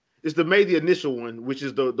 May. It's the May, the initial one, which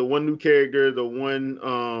is the one new character, the one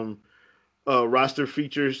roster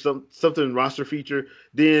feature, something roster feature.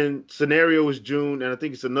 Then scenario is June, and I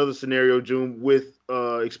think it's another scenario June with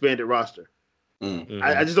expanded roster.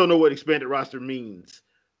 I just don't know what expanded roster means.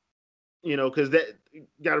 Because that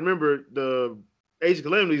got to remember the Age of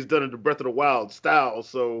Calamity is done in the Breath of the Wild style,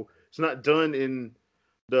 so it's not done in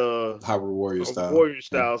the Hyrule Warrior style. Warrior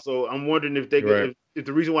style. So I'm wondering if they Right. if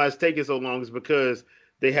the reason why it's taking so long is because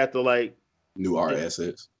they have to like New art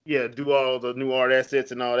assets. yeah do all the new art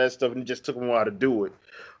assets and all that stuff, and it just took them a while to do it.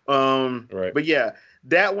 Right. But yeah,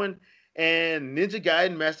 that one and Ninja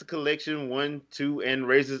Gaiden Master Collection 1, 2, and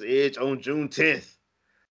Razor's Edge on June 10th.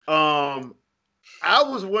 I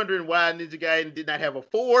was wondering why Ninja Gaiden did not have a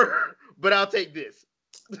 4, but I'll take this.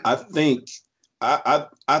 I think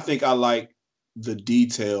I think I like the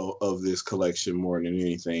detail of this collection more than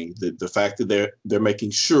anything. The fact that they're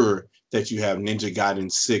making sure that you have Ninja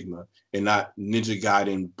Gaiden Sigma and not Ninja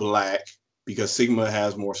Gaiden Black, because Sigma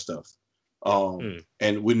has more stuff.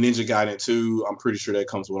 And with Ninja Gaiden 2, I'm pretty sure that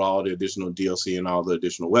comes with all the additional DLC and all the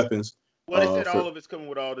additional weapons. Well, they said all of it's coming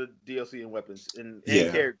with all the DLC and weapons and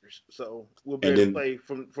characters, so we'll be able to play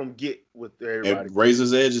from Get with everybody. And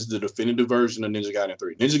Razor's Edge is the definitive version of Ninja Gaiden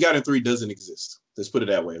 3. Ninja Gaiden 3 doesn't exist. Let's put it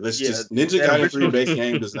that way. Ninja Gaiden 3 base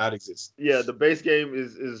game does not exist. Yeah, the base game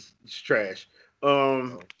is trash.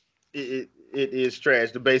 It is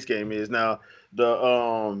trash. The base game is now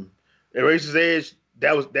the Razor's Edge.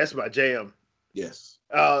 That's my jam. Yes.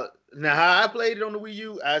 Now how I played it on the Wii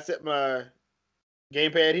U, I set my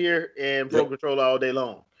gamepad here and Pro Controller all day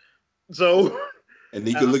long. So and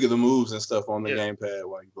you can look at the moves and stuff on the gamepad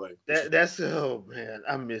while you play. That's oh man,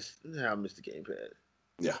 I miss the gamepad.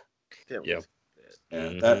 Yeah.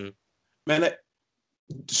 That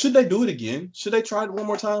should they do it again? Should they try it one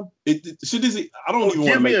more time? I don't even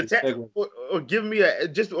want to make it or give me a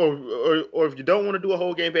just or if you don't want to do a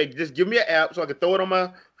whole gamepad, just give me an app so I can throw it on my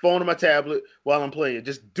phone or my tablet while I'm playing.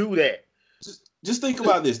 Just do that. Just think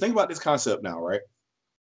about this. Think about this concept now, right?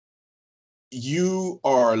 You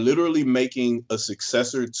are literally making a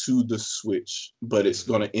successor to the Switch, but it's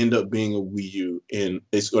going to end up being a Wii U, and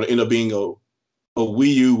it's going to end up being a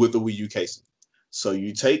Wii U with a Wii U casing. So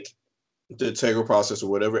you take the Tegra processor,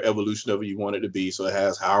 whatever evolution of it you want it to be, so it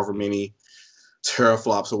has however many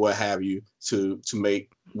teraflops or what have you to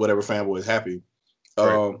make whatever fanboy is happy.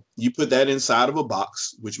 Right. You put that inside of a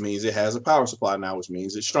box, which means it has a power supply now, which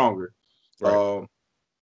means it's stronger. Right.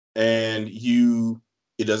 And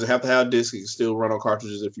it doesn't have to have discs. It can still run on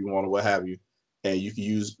cartridges if you want or what have you. And you can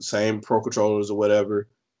use the same Pro controllers or whatever.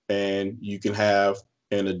 And you can have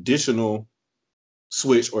an additional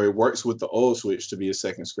Switch, or it works with the old Switch to be a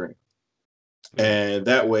second screen. And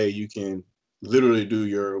that way you can literally do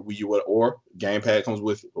your Wii U or gamepad comes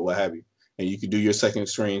with it or what have you. And you can do your second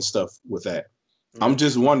screen stuff with that. Mm-hmm. I'm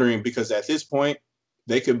just wondering, because at this point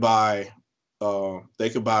they could buy a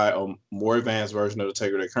more advanced version of the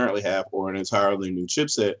Tegra they currently have, or an entirely new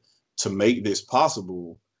chipset to make this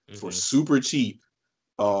possible for super cheap,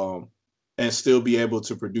 and still be able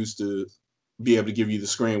to give you the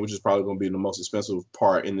screen, which is probably going to be the most expensive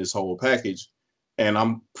part in this whole package. And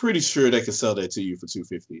I'm pretty sure they could sell that to you for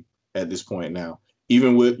 $250 at this point now.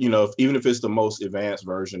 Even with, even if it's the most advanced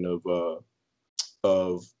version of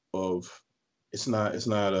it's not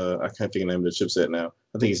I can't think of the name of the chipset now.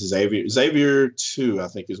 I think it's Xavier 2, I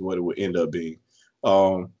think is what it would end up being.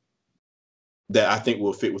 That I think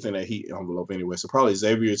will fit within that heat envelope anyway. So probably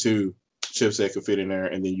Xavier 2 chipset could fit in there,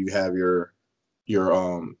 and then you have your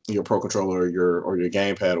Pro controller or your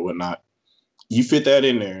gamepad or whatnot. You fit that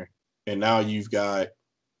in there, and now you've got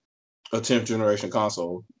a 10th generation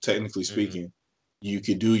console, technically speaking. You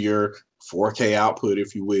could do your 4K output,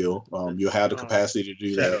 if you will. You'll have the capacity to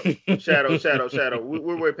do that. Shadow.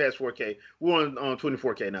 We're way past 4K. We're on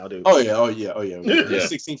 24K now, dude. Oh yeah.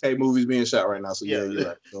 16K movies being shot right now. So yeah, you're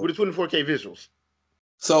right. So, with the 24K visuals.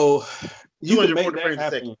 So you can make that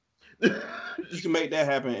happen. You can make that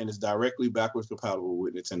happen, and it's directly backwards compatible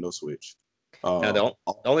with Nintendo Switch. Now, the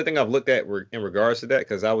only thing I've looked at in regards to that,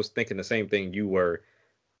 because I was thinking the same thing you were,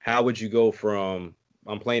 how would you go from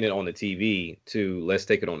I'm playing it on the TV to let's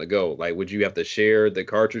take it on the go? Like, would you have to share the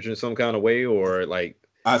cartridge in some kind of way, or like?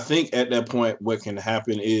 I think at that point, what can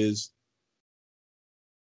happen is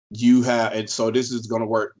you have, and so this is going to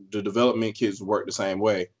work. The development kits work the same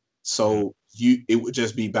way. So it would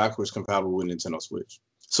just be backwards compatible with Nintendo Switch.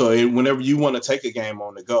 So whenever you want to take a game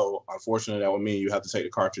on the go, unfortunately, that would mean you have to take the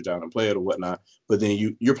cartridge out and play it or whatnot. But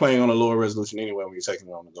then you're playing on a lower resolution anyway when you're taking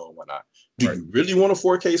it on the go and whatnot. Do you really want a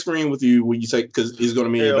 4K screen with you when you take, because it's going to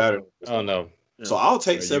mean your battery? Oh no. So I'll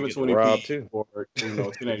take Or you get 720p robbed too. or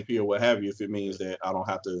 1080p or what have you if it means that I don't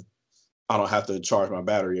have to charge my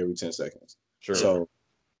battery every 10 seconds. Sure. So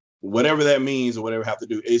whatever that means or whatever I have to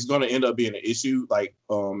do, it's going to end up being an issue. Like,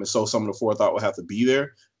 and so some of the forethought will have to be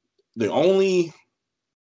there.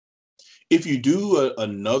 If you do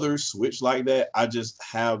another Switch like that, I just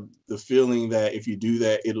have the feeling that if you do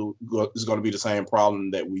that, it's going to be the same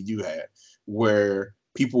problem that Wii U had, where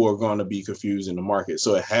people are going to be confused in the market.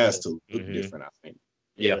 So it has to look different, I think.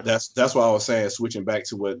 Yeah, that's why I was saying, switching back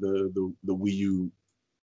to what the Wii U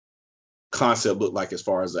concept looked like as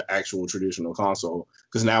far as the actual traditional console,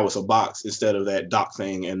 because now it's a box instead of that dock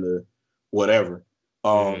thing and the whatever.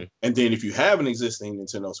 And then if you have an existing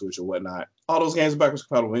Nintendo Switch or whatnot, all those games are backwards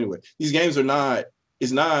compatible anyway. These games are not.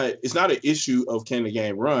 It's not an issue of can the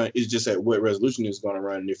game run. It's just at what resolution it's going to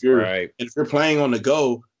run. And if you're playing on the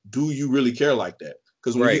go, do you really care like that?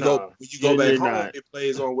 Because when you go back home, it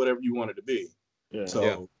plays on whatever you want it to be. Yeah.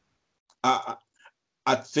 So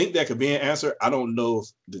I think that could be an answer. I don't know if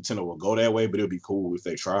Nintendo will go that way, but it'll be cool if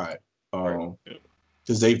they tried.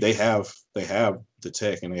 Because they have the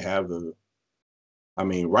tech and they have the. I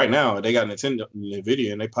mean, right now they got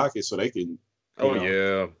NVIDIA in their pocket, so they can.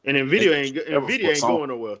 Yeah. And NVIDIA ain't going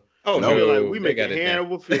nowhere. Oh no! Like we make a hand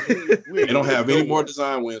over fist. They don't have any more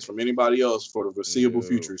design wins from anybody else for the foreseeable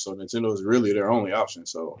future. So Nintendo is really their only option.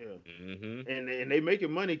 So and they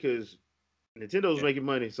making money because Nintendo's making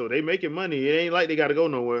money. So they making money. It ain't like they got to go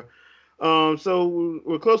nowhere. So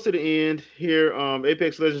we're close to the end here.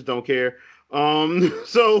 Apex Legends don't care.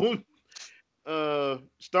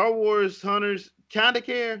 Star Wars Hunters kind of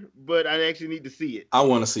care, but I actually need to see it. I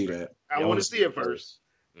want to see that. I want to see it first.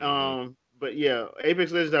 But yeah,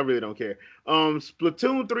 Apex Legends, I really don't care.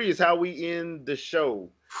 Splatoon 3 is how we end the show.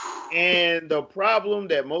 And the problem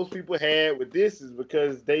that most people had with this is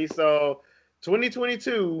because they saw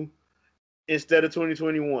 2022 instead of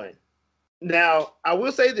 2021. Now, I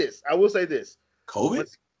will say this.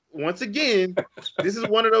 COVID? Once again, this is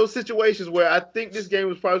one of those situations where I think this game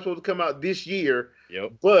was probably supposed to come out this year.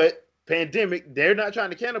 Yep. But pandemic, they're not trying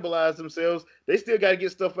to cannibalize themselves. They still got to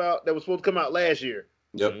get stuff out that was supposed to come out last year.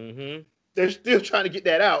 Yep. They're still trying to get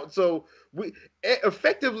that out. So we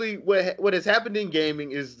effectively what has happened in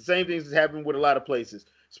gaming is the same things that happened with a lot of places,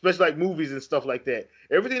 especially like movies and stuff like that.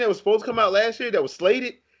 Everything that was supposed to come out last year that was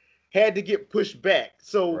slated had to get pushed back.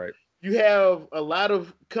 So you have a lot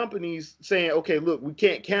of companies saying, okay, look, we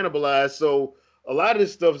can't cannibalize. So a lot of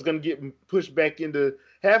this stuff is going to get pushed back into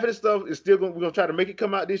half of the stuff is still going. We're going to try to make it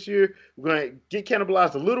come out this year. We're going to get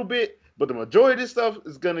cannibalized a little bit, but the majority of this stuff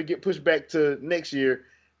is going to get pushed back to next year.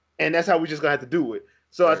 And that's how we just going to have to do it.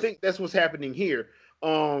 So I think that's what's happening here.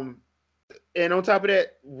 And on top of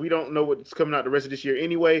that, we don't know what's coming out the rest of this year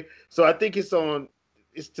anyway. So I think it's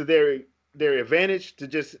to their advantage to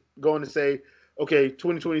just go on and say, okay,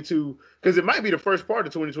 2022, because it might be the first part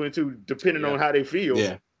of 2022, depending on how they feel.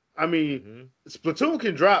 Yeah. I mean, Splatoon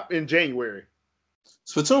can drop in January.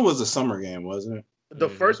 Splatoon was a summer game, wasn't it? The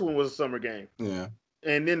first one was a summer game. Yeah.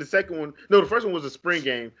 And then the second one, the first one was a spring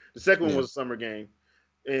game. The second one was a summer game.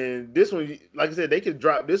 And this one, like I said, they could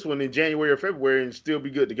drop this one in January or February and still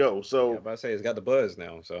be good to go. So I'm about to say it's got the buzz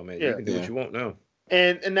now. So I mean, you can do what you want now.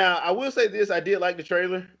 And now I will say this: I did like the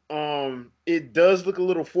trailer. It does look a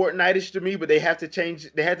little Fortnite-ish to me, but they had to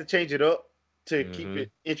change it up to keep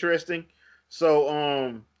it interesting. So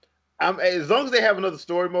I'm as long as they have another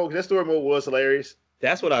story mode, because that story mode was hilarious.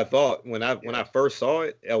 That's what I thought when I first saw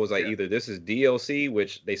it. I was like, either this is DLC,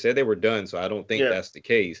 which they said they were done, so I don't think that's the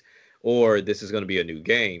case, or this is going to be a new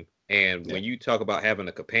game. And when you talk about having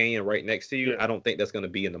a companion right next to you, I don't think that's going to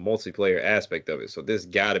be in the multiplayer aspect of it. So this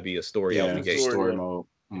got to be a story out the gate. Story mode.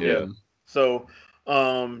 Yeah. So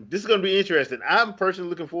this is going to be interesting. I'm personally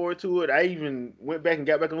looking forward to it. I even went back and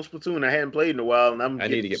got back on Splatoon. I hadn't played in a while, and I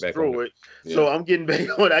need to get back on it. So I'm getting back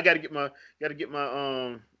on it. I got to get my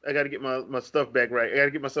stuff back right. I got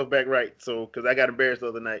to get myself back right. So because I got embarrassed the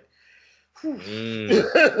other night.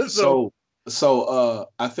 So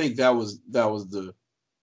I think that was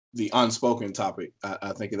the unspoken topic.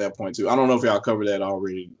 I think at that point too. I don't know if y'all covered that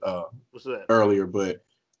already. What's that? Earlier, but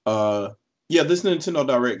this Nintendo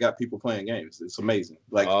Direct got people playing games. It's amazing.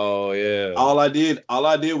 Like, oh yeah. All I did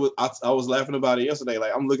was I was laughing about it yesterday.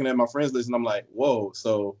 Like, I'm looking at my friends list and I'm like, whoa.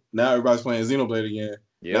 So now everybody's playing Xenoblade again.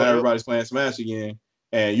 Now everybody's playing Smash again.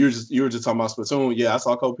 And you were just talking about Splatoon. Yeah, I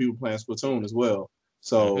saw a couple people playing Splatoon as well.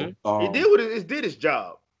 So it did its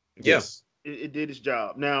job. Yes. It did its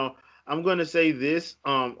job. Now, I'm going to say this.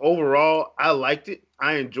 Overall, I liked it.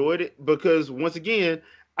 I enjoyed it because, once again,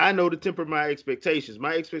 I know to temper my expectations.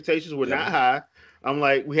 My expectations were not high. I'm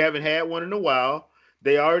like, we haven't had one in a while.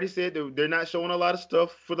 They already said that they're not showing a lot of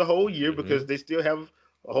stuff for the whole year because they still have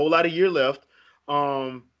a whole lot of year left.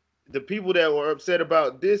 The people that were upset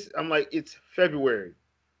about this, I'm like, it's February.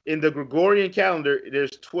 In the Gregorian calendar,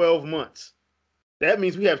 there's 12 months. That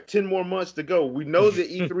means we have 10 more months to go. We know that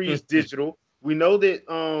E3 is digital. We know that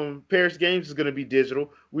Paris Games is going to be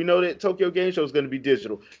digital. We know that Tokyo Game Show is going to be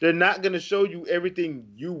digital. They're not going to show you everything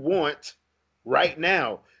you want right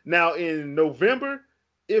now. Now, in November,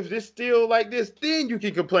 if it's still like this, then you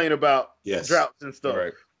can complain about droughts and stuff.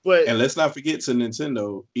 Right. But and let's not forget to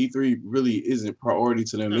Nintendo, E3 really isn't priority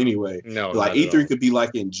to them anyway. No, like E3 could be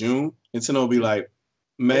like in June, Nintendo will be like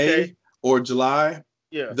May or July.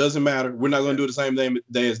 Yeah, doesn't matter. We're not going to do the same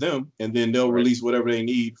day as them, and then they'll release whatever they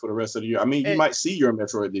need for the rest of the year. I mean, you might see your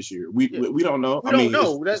Metroid this year. We don't know. We don't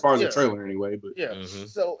know. As far as the trailer anyway. But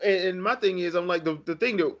So, and my thing is, I'm like the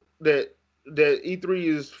thing that E3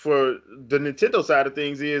 is for the Nintendo side of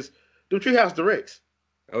things is the Treehouse Directs.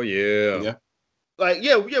 Oh yeah. Like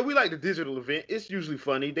we like the digital event. It's usually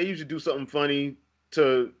funny. They usually do something funny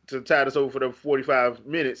to tide us over for the 45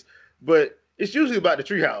 minutes, but it's usually about the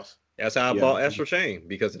Treehouse. That's how I bought Astral Chain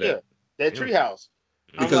because of that. That Treehouse.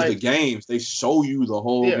 Because like, the games, they show you the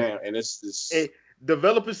whole game, and it's a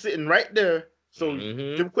developer sitting right there, so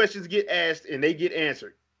them questions get asked and they get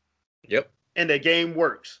answered. Yep. And the game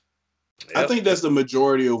works. I think that's the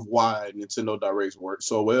majority of why Nintendo Directs work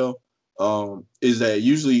so well. Is that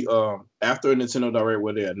usually after a Nintendo Direct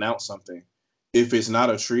where they announce something, if it's not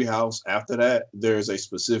a Treehouse after that, there's a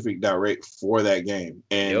specific Direct for that game.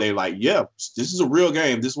 And they're like, this is a real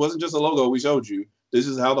game. This wasn't just a logo we showed you. This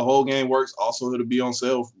is how the whole game works. Also, it'll be on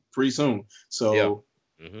sale pretty soon. So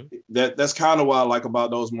that's kind of what I like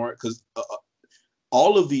about those more, because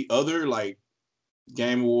all of the other like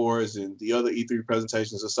Game Awards and the other E3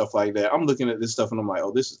 presentations and stuff like that, I'm looking at this stuff and I'm like,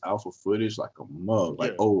 oh, this is alpha footage like a mug.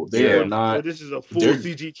 Like, they are not. Oh, this is a full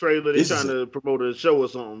CG trailer. They're trying to promote a show or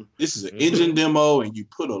something. This is an engine demo and you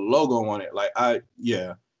put a logo on it. Like,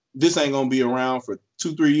 this ain't going to be around for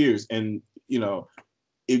 2-3 years. And,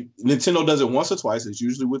 if Nintendo does it once or twice, it's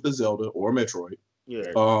usually with the Zelda or Metroid.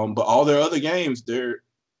 Yeah. But all their other games, they're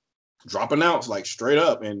dropping out like straight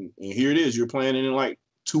up. And here it is. You're playing it in like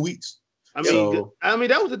 2 weeks. I mean,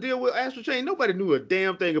 that was the deal with Astral Chain. Nobody knew a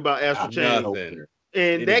damn thing about Astral Chain. Nothing.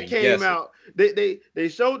 And that came out. They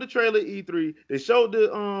showed the trailer E3. They showed the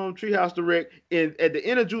Treehouse Direct. And at the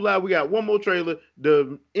end of July, we got one more trailer.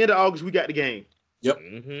 The end of August, we got the game. Yep.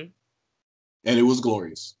 And it was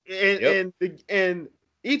glorious. And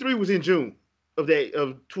E3 was in June of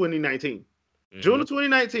 2019. June of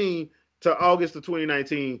 2019 to August of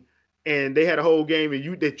 2019, and they had a whole game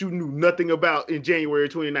that you knew nothing about in January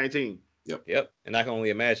 2019. Yep. And I can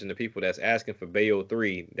only imagine the people that's asking for Bayo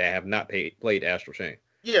 3 that have not played Astral Chain.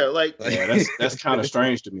 Yeah, that's kind of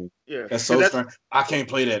strange to me. Yeah, that's so strange. I can't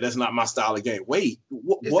play that. That's not my style of game. Wait,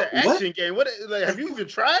 it's an action game. What? Like, have you even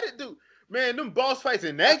tried it, dude? Man, them boss fights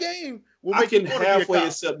in that game will I make can halfway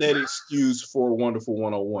accept that excuse for Wonderful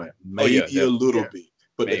 101, maybe a little bit,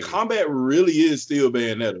 but the combat really is still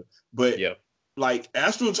Bayonetta. But like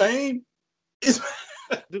Astral Chain, is.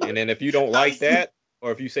 And then if you don't like that,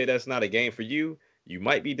 or if you say that's not a game for you, you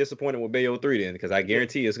might be disappointed with Bayo 3 then, because I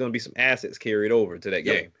guarantee it's going to be some assets carried over to that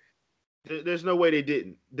game. There's no way they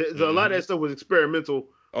didn't. A lot of that stuff was experimental.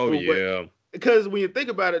 Oh, yeah. Because when you think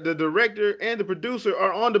about it, the director and the producer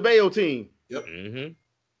are on the Bayo team. Yep.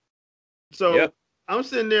 So I'm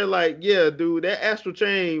sitting there like, dude, that Astral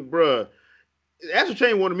Chain, bruh. Astral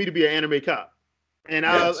Chain wanted me to be an anime cop. And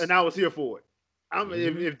I was here for it.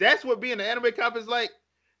 If that's what being an anime cop is like,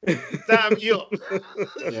 time me up.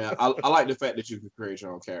 I like the fact that you could create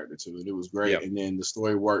your own character to it. It was great, and then the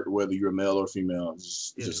story worked whether you're male or female.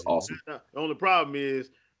 It's just awesome. The only problem is,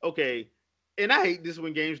 and I hate this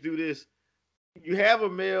when games do this. You have a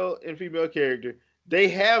male and female character. They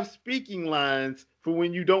have speaking lines for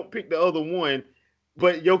when you don't pick the other one,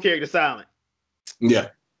 but your character's silent. Yeah.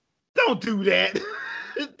 Don't do that.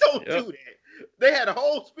 Don't do that. They had a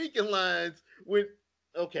whole speaking lines with.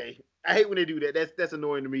 I hate when they do that. That's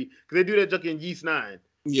annoying to me because they do that junk in Yeast 9.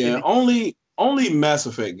 Yeah, only Mass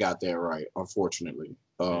Effect got that right, unfortunately.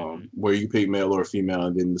 Where you pick male or female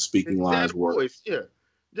and then the speaking lines work. Voice,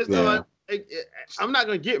 like, I'm not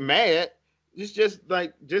gonna get mad. It's just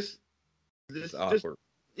awkward.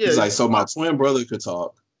 It's like, so my twin brother could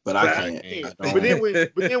talk, but I can't. But then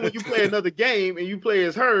when you play another game and you play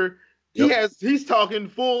as her, he's talking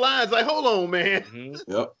full lines. Like, hold on, man.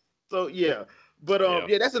 Yep. So But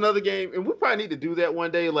yeah, that's another game, and we probably need to do that one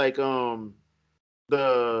day. Like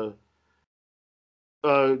the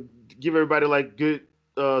give everybody like good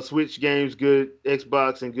Switch games, good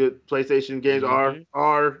Xbox, and good PlayStation games.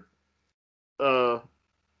 Our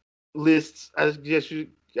lists. I guess you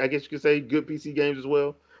could say good PC games as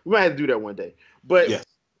well. We might have to do that one day. But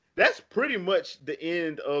that's pretty much the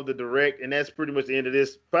end of the direct, and that's pretty much the end of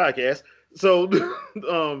this podcast. So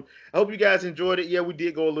I hope you guys enjoyed it. Yeah, we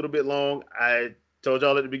did go a little bit long. I told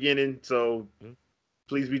y'all at the beginning, so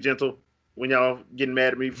please be gentle when y'all getting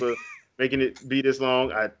mad at me for making it be this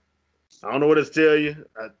long. I don't know what to tell you.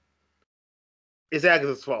 It's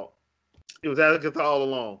Agatha's fault. It was Agatha all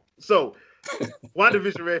along. So,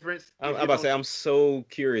 WandaVision reference. I'm about to say, I'm so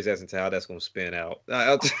curious as to how that's going to spin out.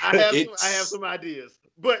 I have some ideas,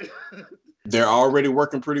 but they're already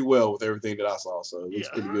working pretty well with everything that I saw, so it looks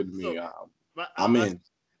pretty good to me. I'm in.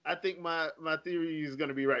 I think my theory is going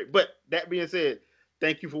to be right. But that being said,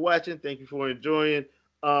 thank you for watching. Thank you for enjoying.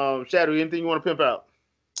 Shadow, anything you want to pimp out?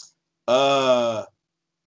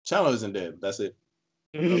 Channel isn't dead. That's it.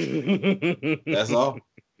 That's all.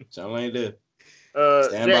 Channel ain't dead.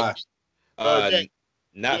 Stand Jack, by. Jack,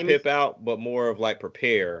 not pimp out, but more of like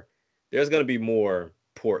prepare. There's going to be more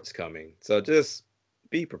ports coming, so just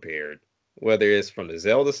be prepared. Whether it's from the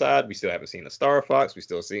Zelda side, we still haven't seen a Star Fox. We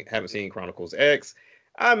still haven't seen Chronicles X.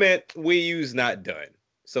 I meant Wii U's not done.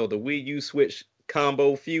 So the Wii U Switch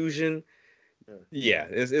combo fusion, yeah,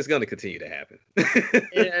 it's going to continue to happen.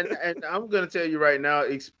 and I'm going to tell you right now,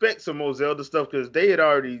 expect some more Zelda stuff because they had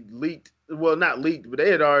already leaked. Well, not leaked, but they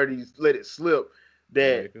had already let it slip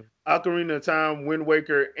that Ocarina of Time, Wind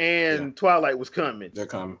Waker, and Twilight was coming. They're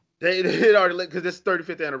coming. They had already let, because it's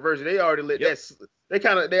 35th anniversary. They already let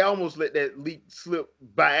that. They almost let that leak slip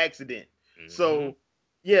by accident. So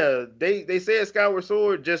yeah, they said Skyward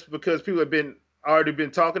Sword just because people have already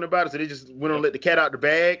been talking about it, so they just went on and let the cat out the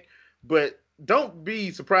bag. But don't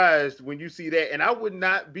be surprised when you see that, and I would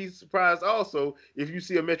not be surprised also if you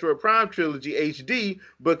see a Metroid Prime Trilogy HD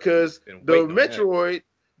because the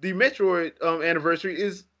Metroid anniversary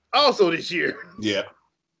is also this year. Yeah.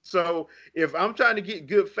 So if I'm trying to get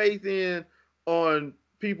good faith in on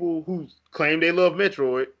people who claim they love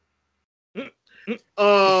Metroid,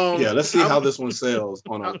 let's see how this one sells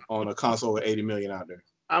on a console with 80 million out there.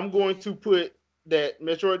 I'm going to put that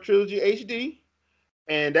Metroid Trilogy HD,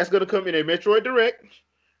 and that's going to come in a Metroid Direct,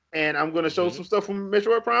 and I'm going to show some stuff from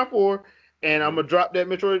Metroid Prime 4, and I'm going to drop that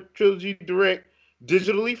Metroid Trilogy Direct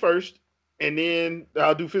digitally first, and then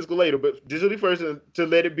I'll do physical later, but digitally first to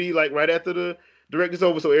let it be like right after the Direct is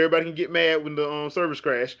over, so everybody can get mad when the servers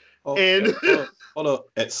crash. Hold up.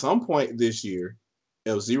 At some point this year,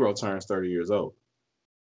 F-Zero turns 30 years old.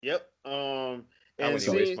 Yep. I wouldn't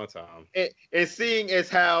waste my time. And seeing as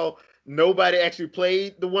how nobody actually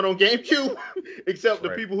played the one on GameCube, except the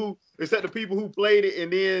people who played it,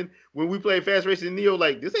 and then when we played Fast Racing Neo,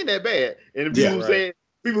 like this ain't that bad, and the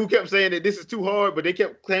people who kept saying that this is too hard, but they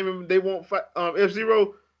kept claiming they won't fight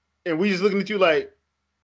F-Zero, and we just looking at you like.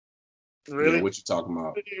 Really? Yeah, what you talking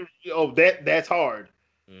about? Oh, that's hard.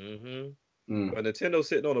 But Nintendo's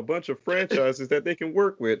sitting on a bunch of franchises that they can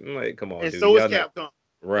work with. I'm like, come on, and dude. So is Capcom.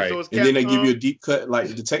 Right. And then they give you a deep cut like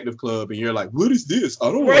the Detective Club, and you're like, what is this?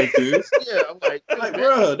 I don't like this. Yeah, I'm like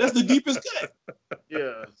bro, that's the deepest cut.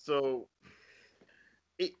 Yeah, so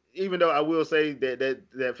even though I will say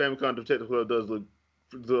that Famicom Detective Club does look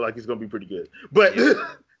like it's gonna be pretty good. But they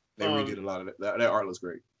redid a lot of that. That art looks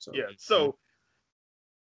great. So so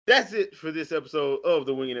that's it for this episode of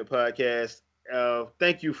the Wingin' It podcast.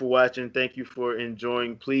 Thank you for watching. Thank you for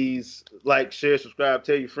enjoying. Please like, share, subscribe,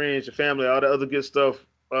 tell your friends, your family, all the other good stuff.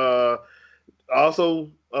 Also,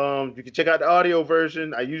 you can check out the audio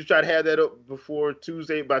version. I usually try to have that up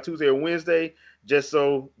by Tuesday or Wednesday, just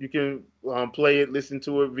so you can play it, listen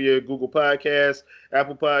to it via Google Podcasts,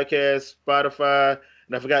 Apple Podcasts, Spotify,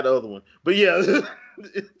 and I forgot the other one. But yeah,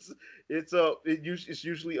 it's up. It's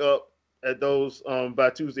usually up at those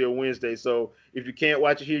by Tuesday or Wednesday. So if you can't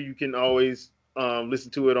watch it here, you can always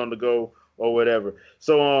listen to it on the go or whatever.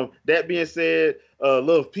 So that being said,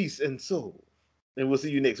 love, peace, and soul, and we'll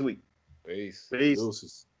see you next week. Peace.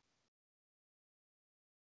 Deuces.